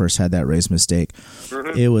mid-90s when I first had that Ray's Mistake.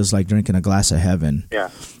 Mm-hmm. It was like drinking a glass of heaven. Yeah.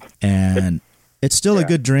 And it's still a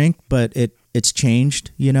good drink, but it's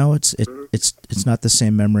changed, you know. It's not the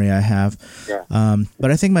same memory I have. Yeah.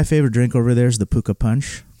 But I think my favorite drink over there is the Puka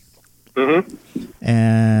Punch. Mm-hmm.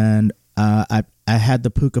 And I had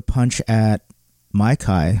the Puka Punch at Mai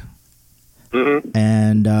Kai,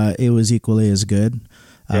 and it was equally as good.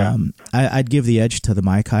 Yeah. I'd give the edge to the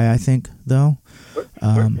Mai Kai, I think, though.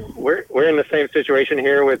 We're in the same situation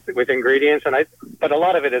here with ingredients, but a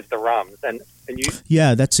lot of it is the rums, and you.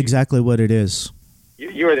 Yeah, that's exactly what it is.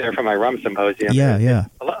 You were there for my rum symposium. Yeah.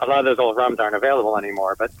 A lot of those old rums aren't available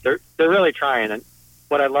anymore, but they're really trying. And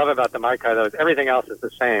what I love about the Mai Kai, though, is everything else is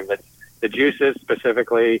the same. But the juices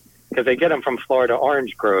specifically, because they get them from Florida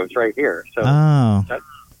orange groves right here. So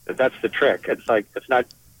that's the trick. It's like they're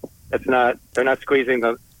not squeezing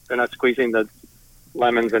the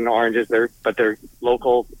lemons and oranges. They're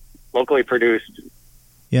locally produced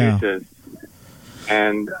juices.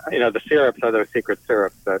 And the syrups are those secret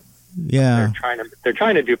syrups that they're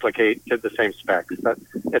trying to duplicate to the same specs, but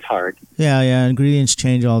it's hard. Yeah. Ingredients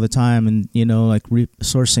change all the time, and like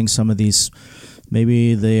sourcing some of these.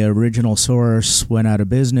 Maybe the original source went out of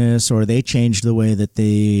business, or they changed the way that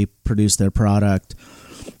they produce their product,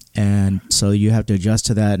 and so you have to adjust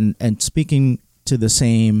to that. And speaking to the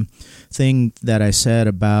same thing that I said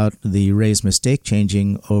about the Ray's Mistake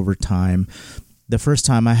changing over time, the first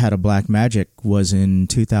time I had a Black Magic was in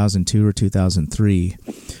 2002 or 2003,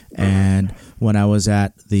 and when I was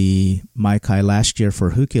at the Mai Kai last year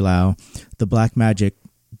for Hukilau, the Black Magic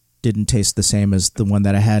didn't taste the same as the one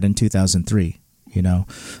that I had in 2003.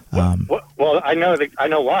 Well, I know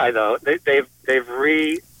why though. They've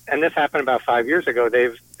and this happened about 5 years ago.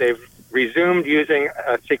 They've resumed using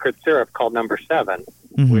a secret syrup called Number 7,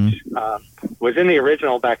 which was in the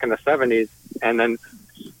original back in the 70s, and then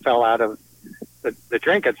fell out of the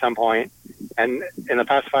drink at some point. And in the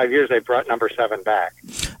past 5 years, they brought Number 7 back.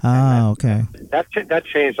 Okay. That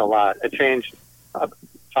changed a lot. It changed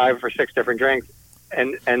 5 or 6 different drinks,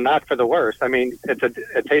 and not for the worse. I mean,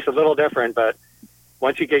 it tastes a little different, but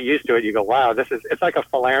once you get used to it, you go, wow, it's like a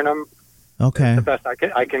falernum. Okay. It's the best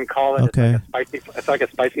I can call it. Okay. It's like a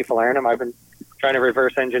spicy falernum. I've been trying to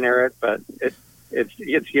reverse engineer it, but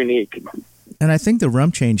it's unique. And I think the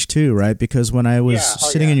rum changed too, right? Because when I was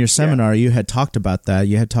sitting in your seminar, you had talked about that.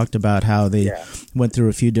 You had talked about how they went through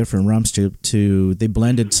a few different rums they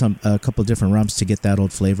blended a couple different rums to get that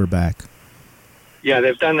old flavor back. Yeah,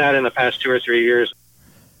 they've done that in the past 2 or 3 years.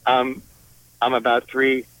 I'm about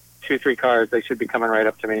 3 cars. They should be coming right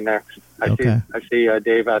up to me next. I see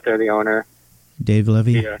Dave out there, the owner. Dave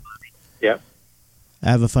Levy? Yeah. I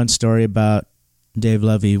have a fun story about Dave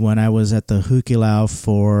Levy. When I was at the Hukilau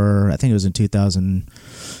for, I think it was in 2000,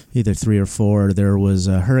 either 3 or 4, there was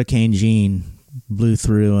a Hurricane Jean blew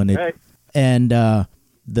through, and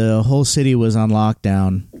the whole city was on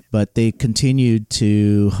lockdown, but they continued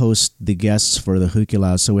to host the guests for the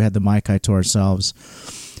Hukilau, so we had the Mai Kai to ourselves.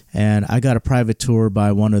 And I got a private tour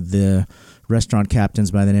by one of the restaurant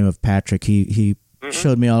captains by the name of Patrick. He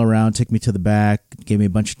showed me all around, took me to the back, gave me a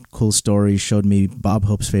bunch of cool stories, showed me Bob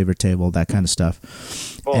Hope's favorite table, that kind of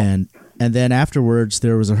stuff. Cool. And then afterwards,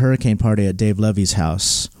 there was a hurricane party at Dave Levy's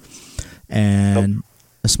house. And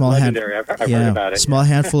a small legendary. I've heard about it. Small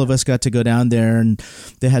handful of us got to go down there, and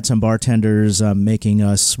they had some bartenders making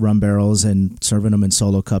us rum barrels and serving them in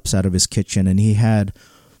solo cups out of his kitchen. And he had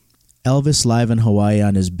Elvis live in Hawaii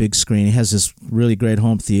on his big screen. He has this really great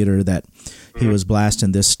home theater that he was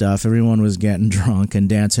blasting this stuff. Everyone was getting drunk and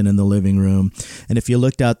dancing in the living room. And if you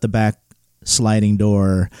looked out the back sliding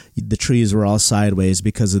door, the trees were all sideways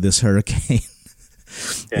because of this hurricane.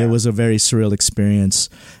 It was a very surreal experience.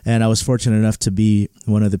 And I was fortunate enough to be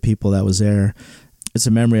one of the people that was there. It's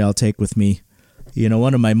a memory I'll take with me.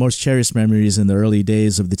 One of my most cherished memories in the early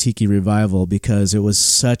days of the Tiki Revival, because it was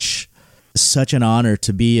such an honor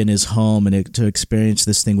to be in his home and to experience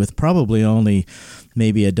this thing with probably only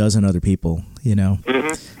maybe a dozen other people,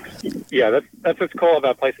 Yeah, that's what's cool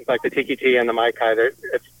about places like the Tiki Tea and the Mai Kai.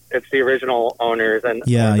 It's the original owners or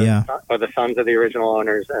the sons of the original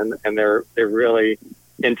owners, and they're really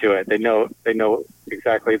into it. They know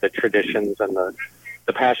exactly the traditions, and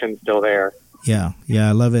the passion's still there. Yeah,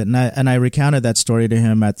 I love it. And I recounted that story to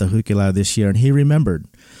him at the Hukilau this year, and he remembered.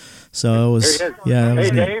 So it was, There he is. yeah. That was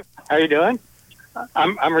Hey, neat. Dave. How you doing?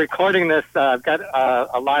 I'm recording this. I've got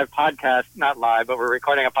a live podcast, not live, but we're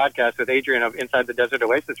recording a podcast with Adrian of Inside the Desert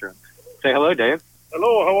Oasis Room. Say hello, Dave.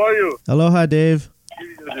 Hello, how are you? Aloha, Dave.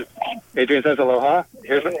 Adrian says aloha.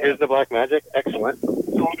 Here's the black magic. Excellent.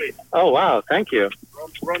 Oh, wow. Thank you.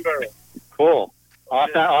 Rum barrel. Cool. I'll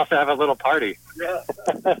have to have a little party. Yeah.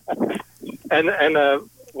 and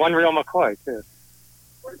one real McCoy, too.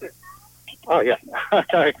 Oh, yeah.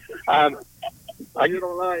 Sorry. You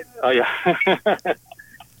don't lie. Oh, yeah.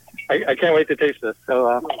 I can't wait to taste this.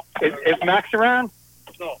 So, is Max around?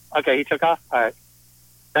 No. Okay, he took off? All right.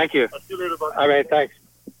 Thank you. I'll see you later, bud. All right, thanks.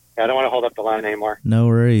 Yeah, I don't want to hold up the line anymore. No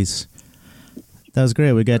worries. That was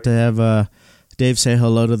great. We got to have Dave say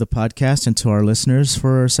hello to the podcast and to our listeners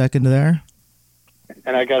for a second there.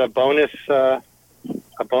 And I got a bonus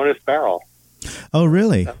barrel. Oh,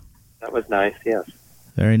 really? That was nice, yes.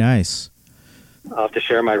 Very nice. I'll have to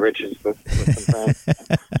share my riches with some friends.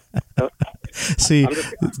 See,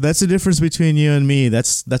 that's the difference between you and me.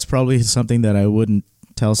 That's probably something that I wouldn't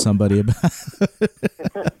tell somebody about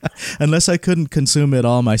unless I couldn't consume it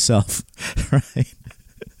all myself. Right?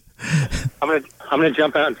 I'm gonna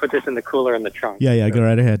jump out and put this in the cooler in the trunk. Yeah, go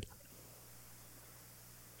right ahead.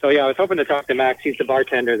 So yeah, I was hoping to talk to Max. He's the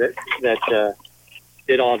bartender that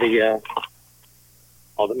did all the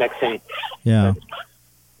mixing. Yeah.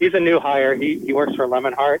 He's a new hire. He works for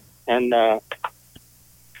Lemon Heart, and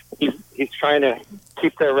he's trying to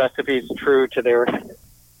keep their recipes true to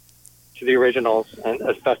the originals and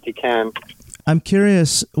as best he can. I'm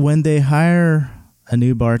curious, when they hire a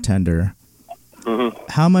new bartender,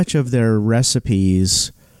 how much of their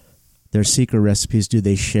recipes, their secret recipes, do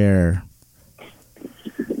they share?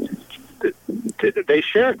 They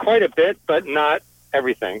share quite a bit, but not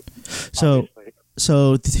everything. So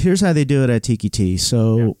here's how they do it at Tiki Tea.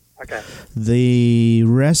 So Okay. the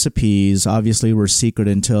recipes obviously were secret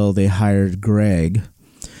until they hired Greg.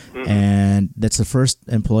 And that's the first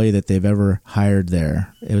employee that they've ever hired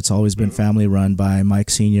there. It's always been family run by Mike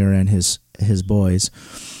Sr. and his boys.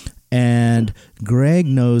 And Greg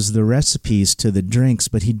knows the recipes to the drinks,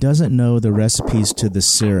 but he doesn't know the recipes to the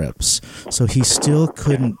syrups. So he still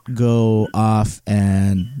couldn't go off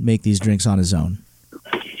and make these drinks on his own.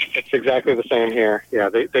 It's exactly the same here. Yeah,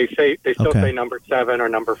 they still say number 7 or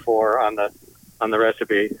number 4 on the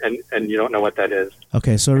recipe, and you don't know what that is.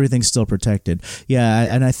 Okay, so everything's still protected. Yeah,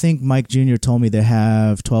 and I think Mike Jr. told me they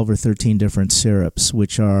have 12 or 13 different syrups,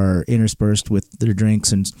 which are interspersed with their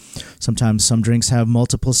drinks, and sometimes some drinks have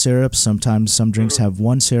multiple syrups, sometimes some drinks have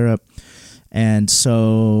one syrup, and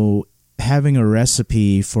so having a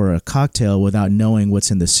recipe for a cocktail without knowing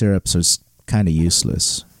what's in the syrups is kind of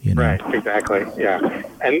useless. You know? Right, exactly, yeah.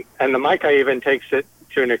 And the Micah even takes it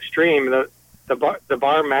to an extreme. The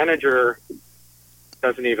bar manager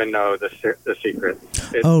doesn't even know the secret.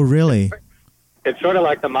 Oh, really? It's sort of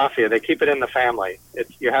like the mafia. They keep it in the family.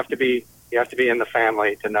 You have to be in the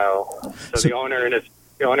family to know. So the owner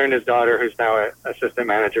and his daughter, who's now an assistant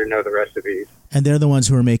manager, know the recipes. And they're the ones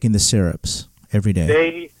who are making the syrups every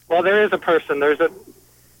day. There is a person. There's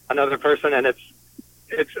another person, and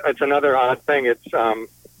it's another odd thing.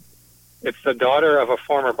 It's the daughter of a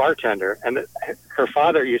former bartender, and her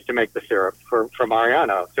father used to make the syrup for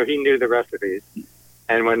Mariano, so he knew the recipes.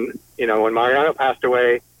 And when Mariano passed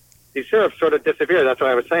away, these syrups sort of disappeared. That's what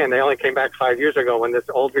I was saying. They only came back 5 years ago when this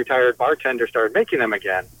old retired bartender started making them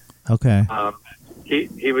again. Okay.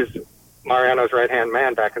 He was Mariano's right-hand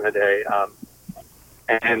man back in the day.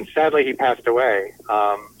 And sadly, he passed away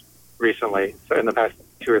recently, so in the past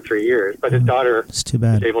 2 or 3 years. But his daughter It's too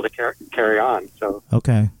bad. was able to carry on. So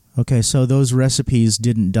Okay, so those recipes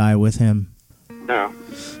didn't die with him. no.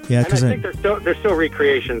 Yeah, And I think they're still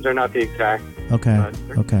recreations. They're not the exact. Okay.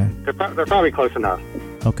 They're probably close enough.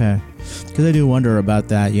 Okay. Because I do wonder about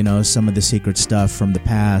that, some of the secret stuff from the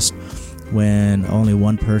past when only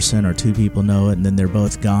one person or two people know it and then they're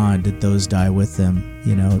both gone. Did those die with them?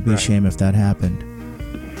 It'd be a shame if that happened.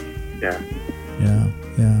 Yeah.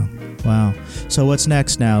 Yeah. Wow. So what's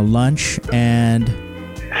next now? Lunch and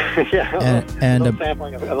Yeah. and a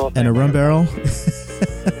sampling of it. and a rum barrel?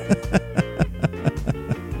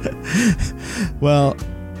 Well,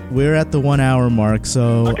 we're at the 1 hour mark,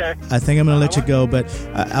 so Okay. I think I'm going to let you go. But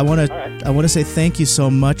I want to say thank you so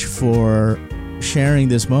much for sharing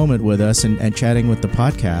this moment with us and chatting with the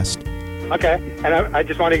podcast. Okay, and I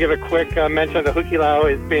just want to give a quick mention. The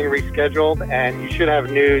Hukilau is being rescheduled, and you should have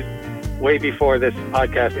news way before this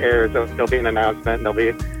podcast airs. There'll be an announcement. There'll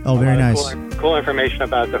be very nice. Cool information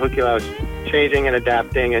about the Hukilau changing and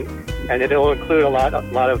adapting, and it'll include a lot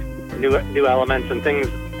of new elements and things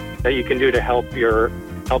that you can do to help your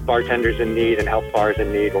help bartenders in need and help bars in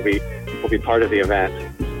need will be part of the event.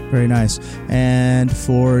 Very nice. And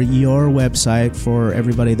for your website, for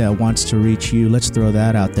everybody that wants to reach you, let's throw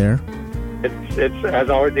that out there. It's as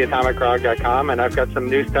always, theatomicgrog.com, and I've got some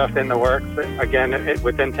new stuff in the works. Again,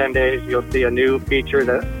 within 10 days, you'll see a new feature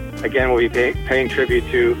that, again, will be paying tribute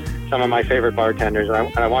to some of my favorite bartenders.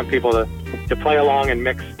 And I want people to play along and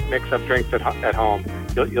mix up drinks at home.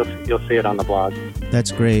 You'll see it on the blog.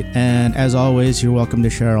 That's great. And as always, you're welcome to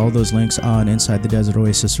share all those links on Inside the Desert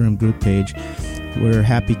Oasis Room group page. We're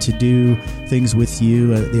happy to do things with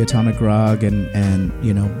you at the Atomic Grog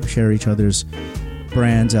and share each other's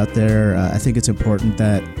brands out there. I think it's important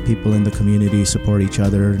that people in the community support each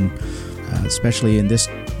other, and especially in this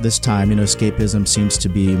time, escapism seems to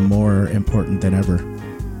be more important than ever.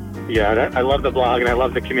 Yeah, I love the blog and I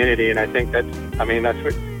love the community, and I think that's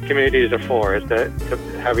what communities are for, is to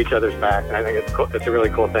have each other's back, and I think it's cool. It's a really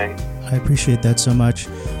cool thing. I appreciate that so much.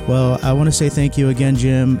 Well, I want to say thank you again,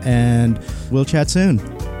 Jim, and we'll chat soon.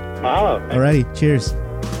 Mahalo. Alrighty, cheers.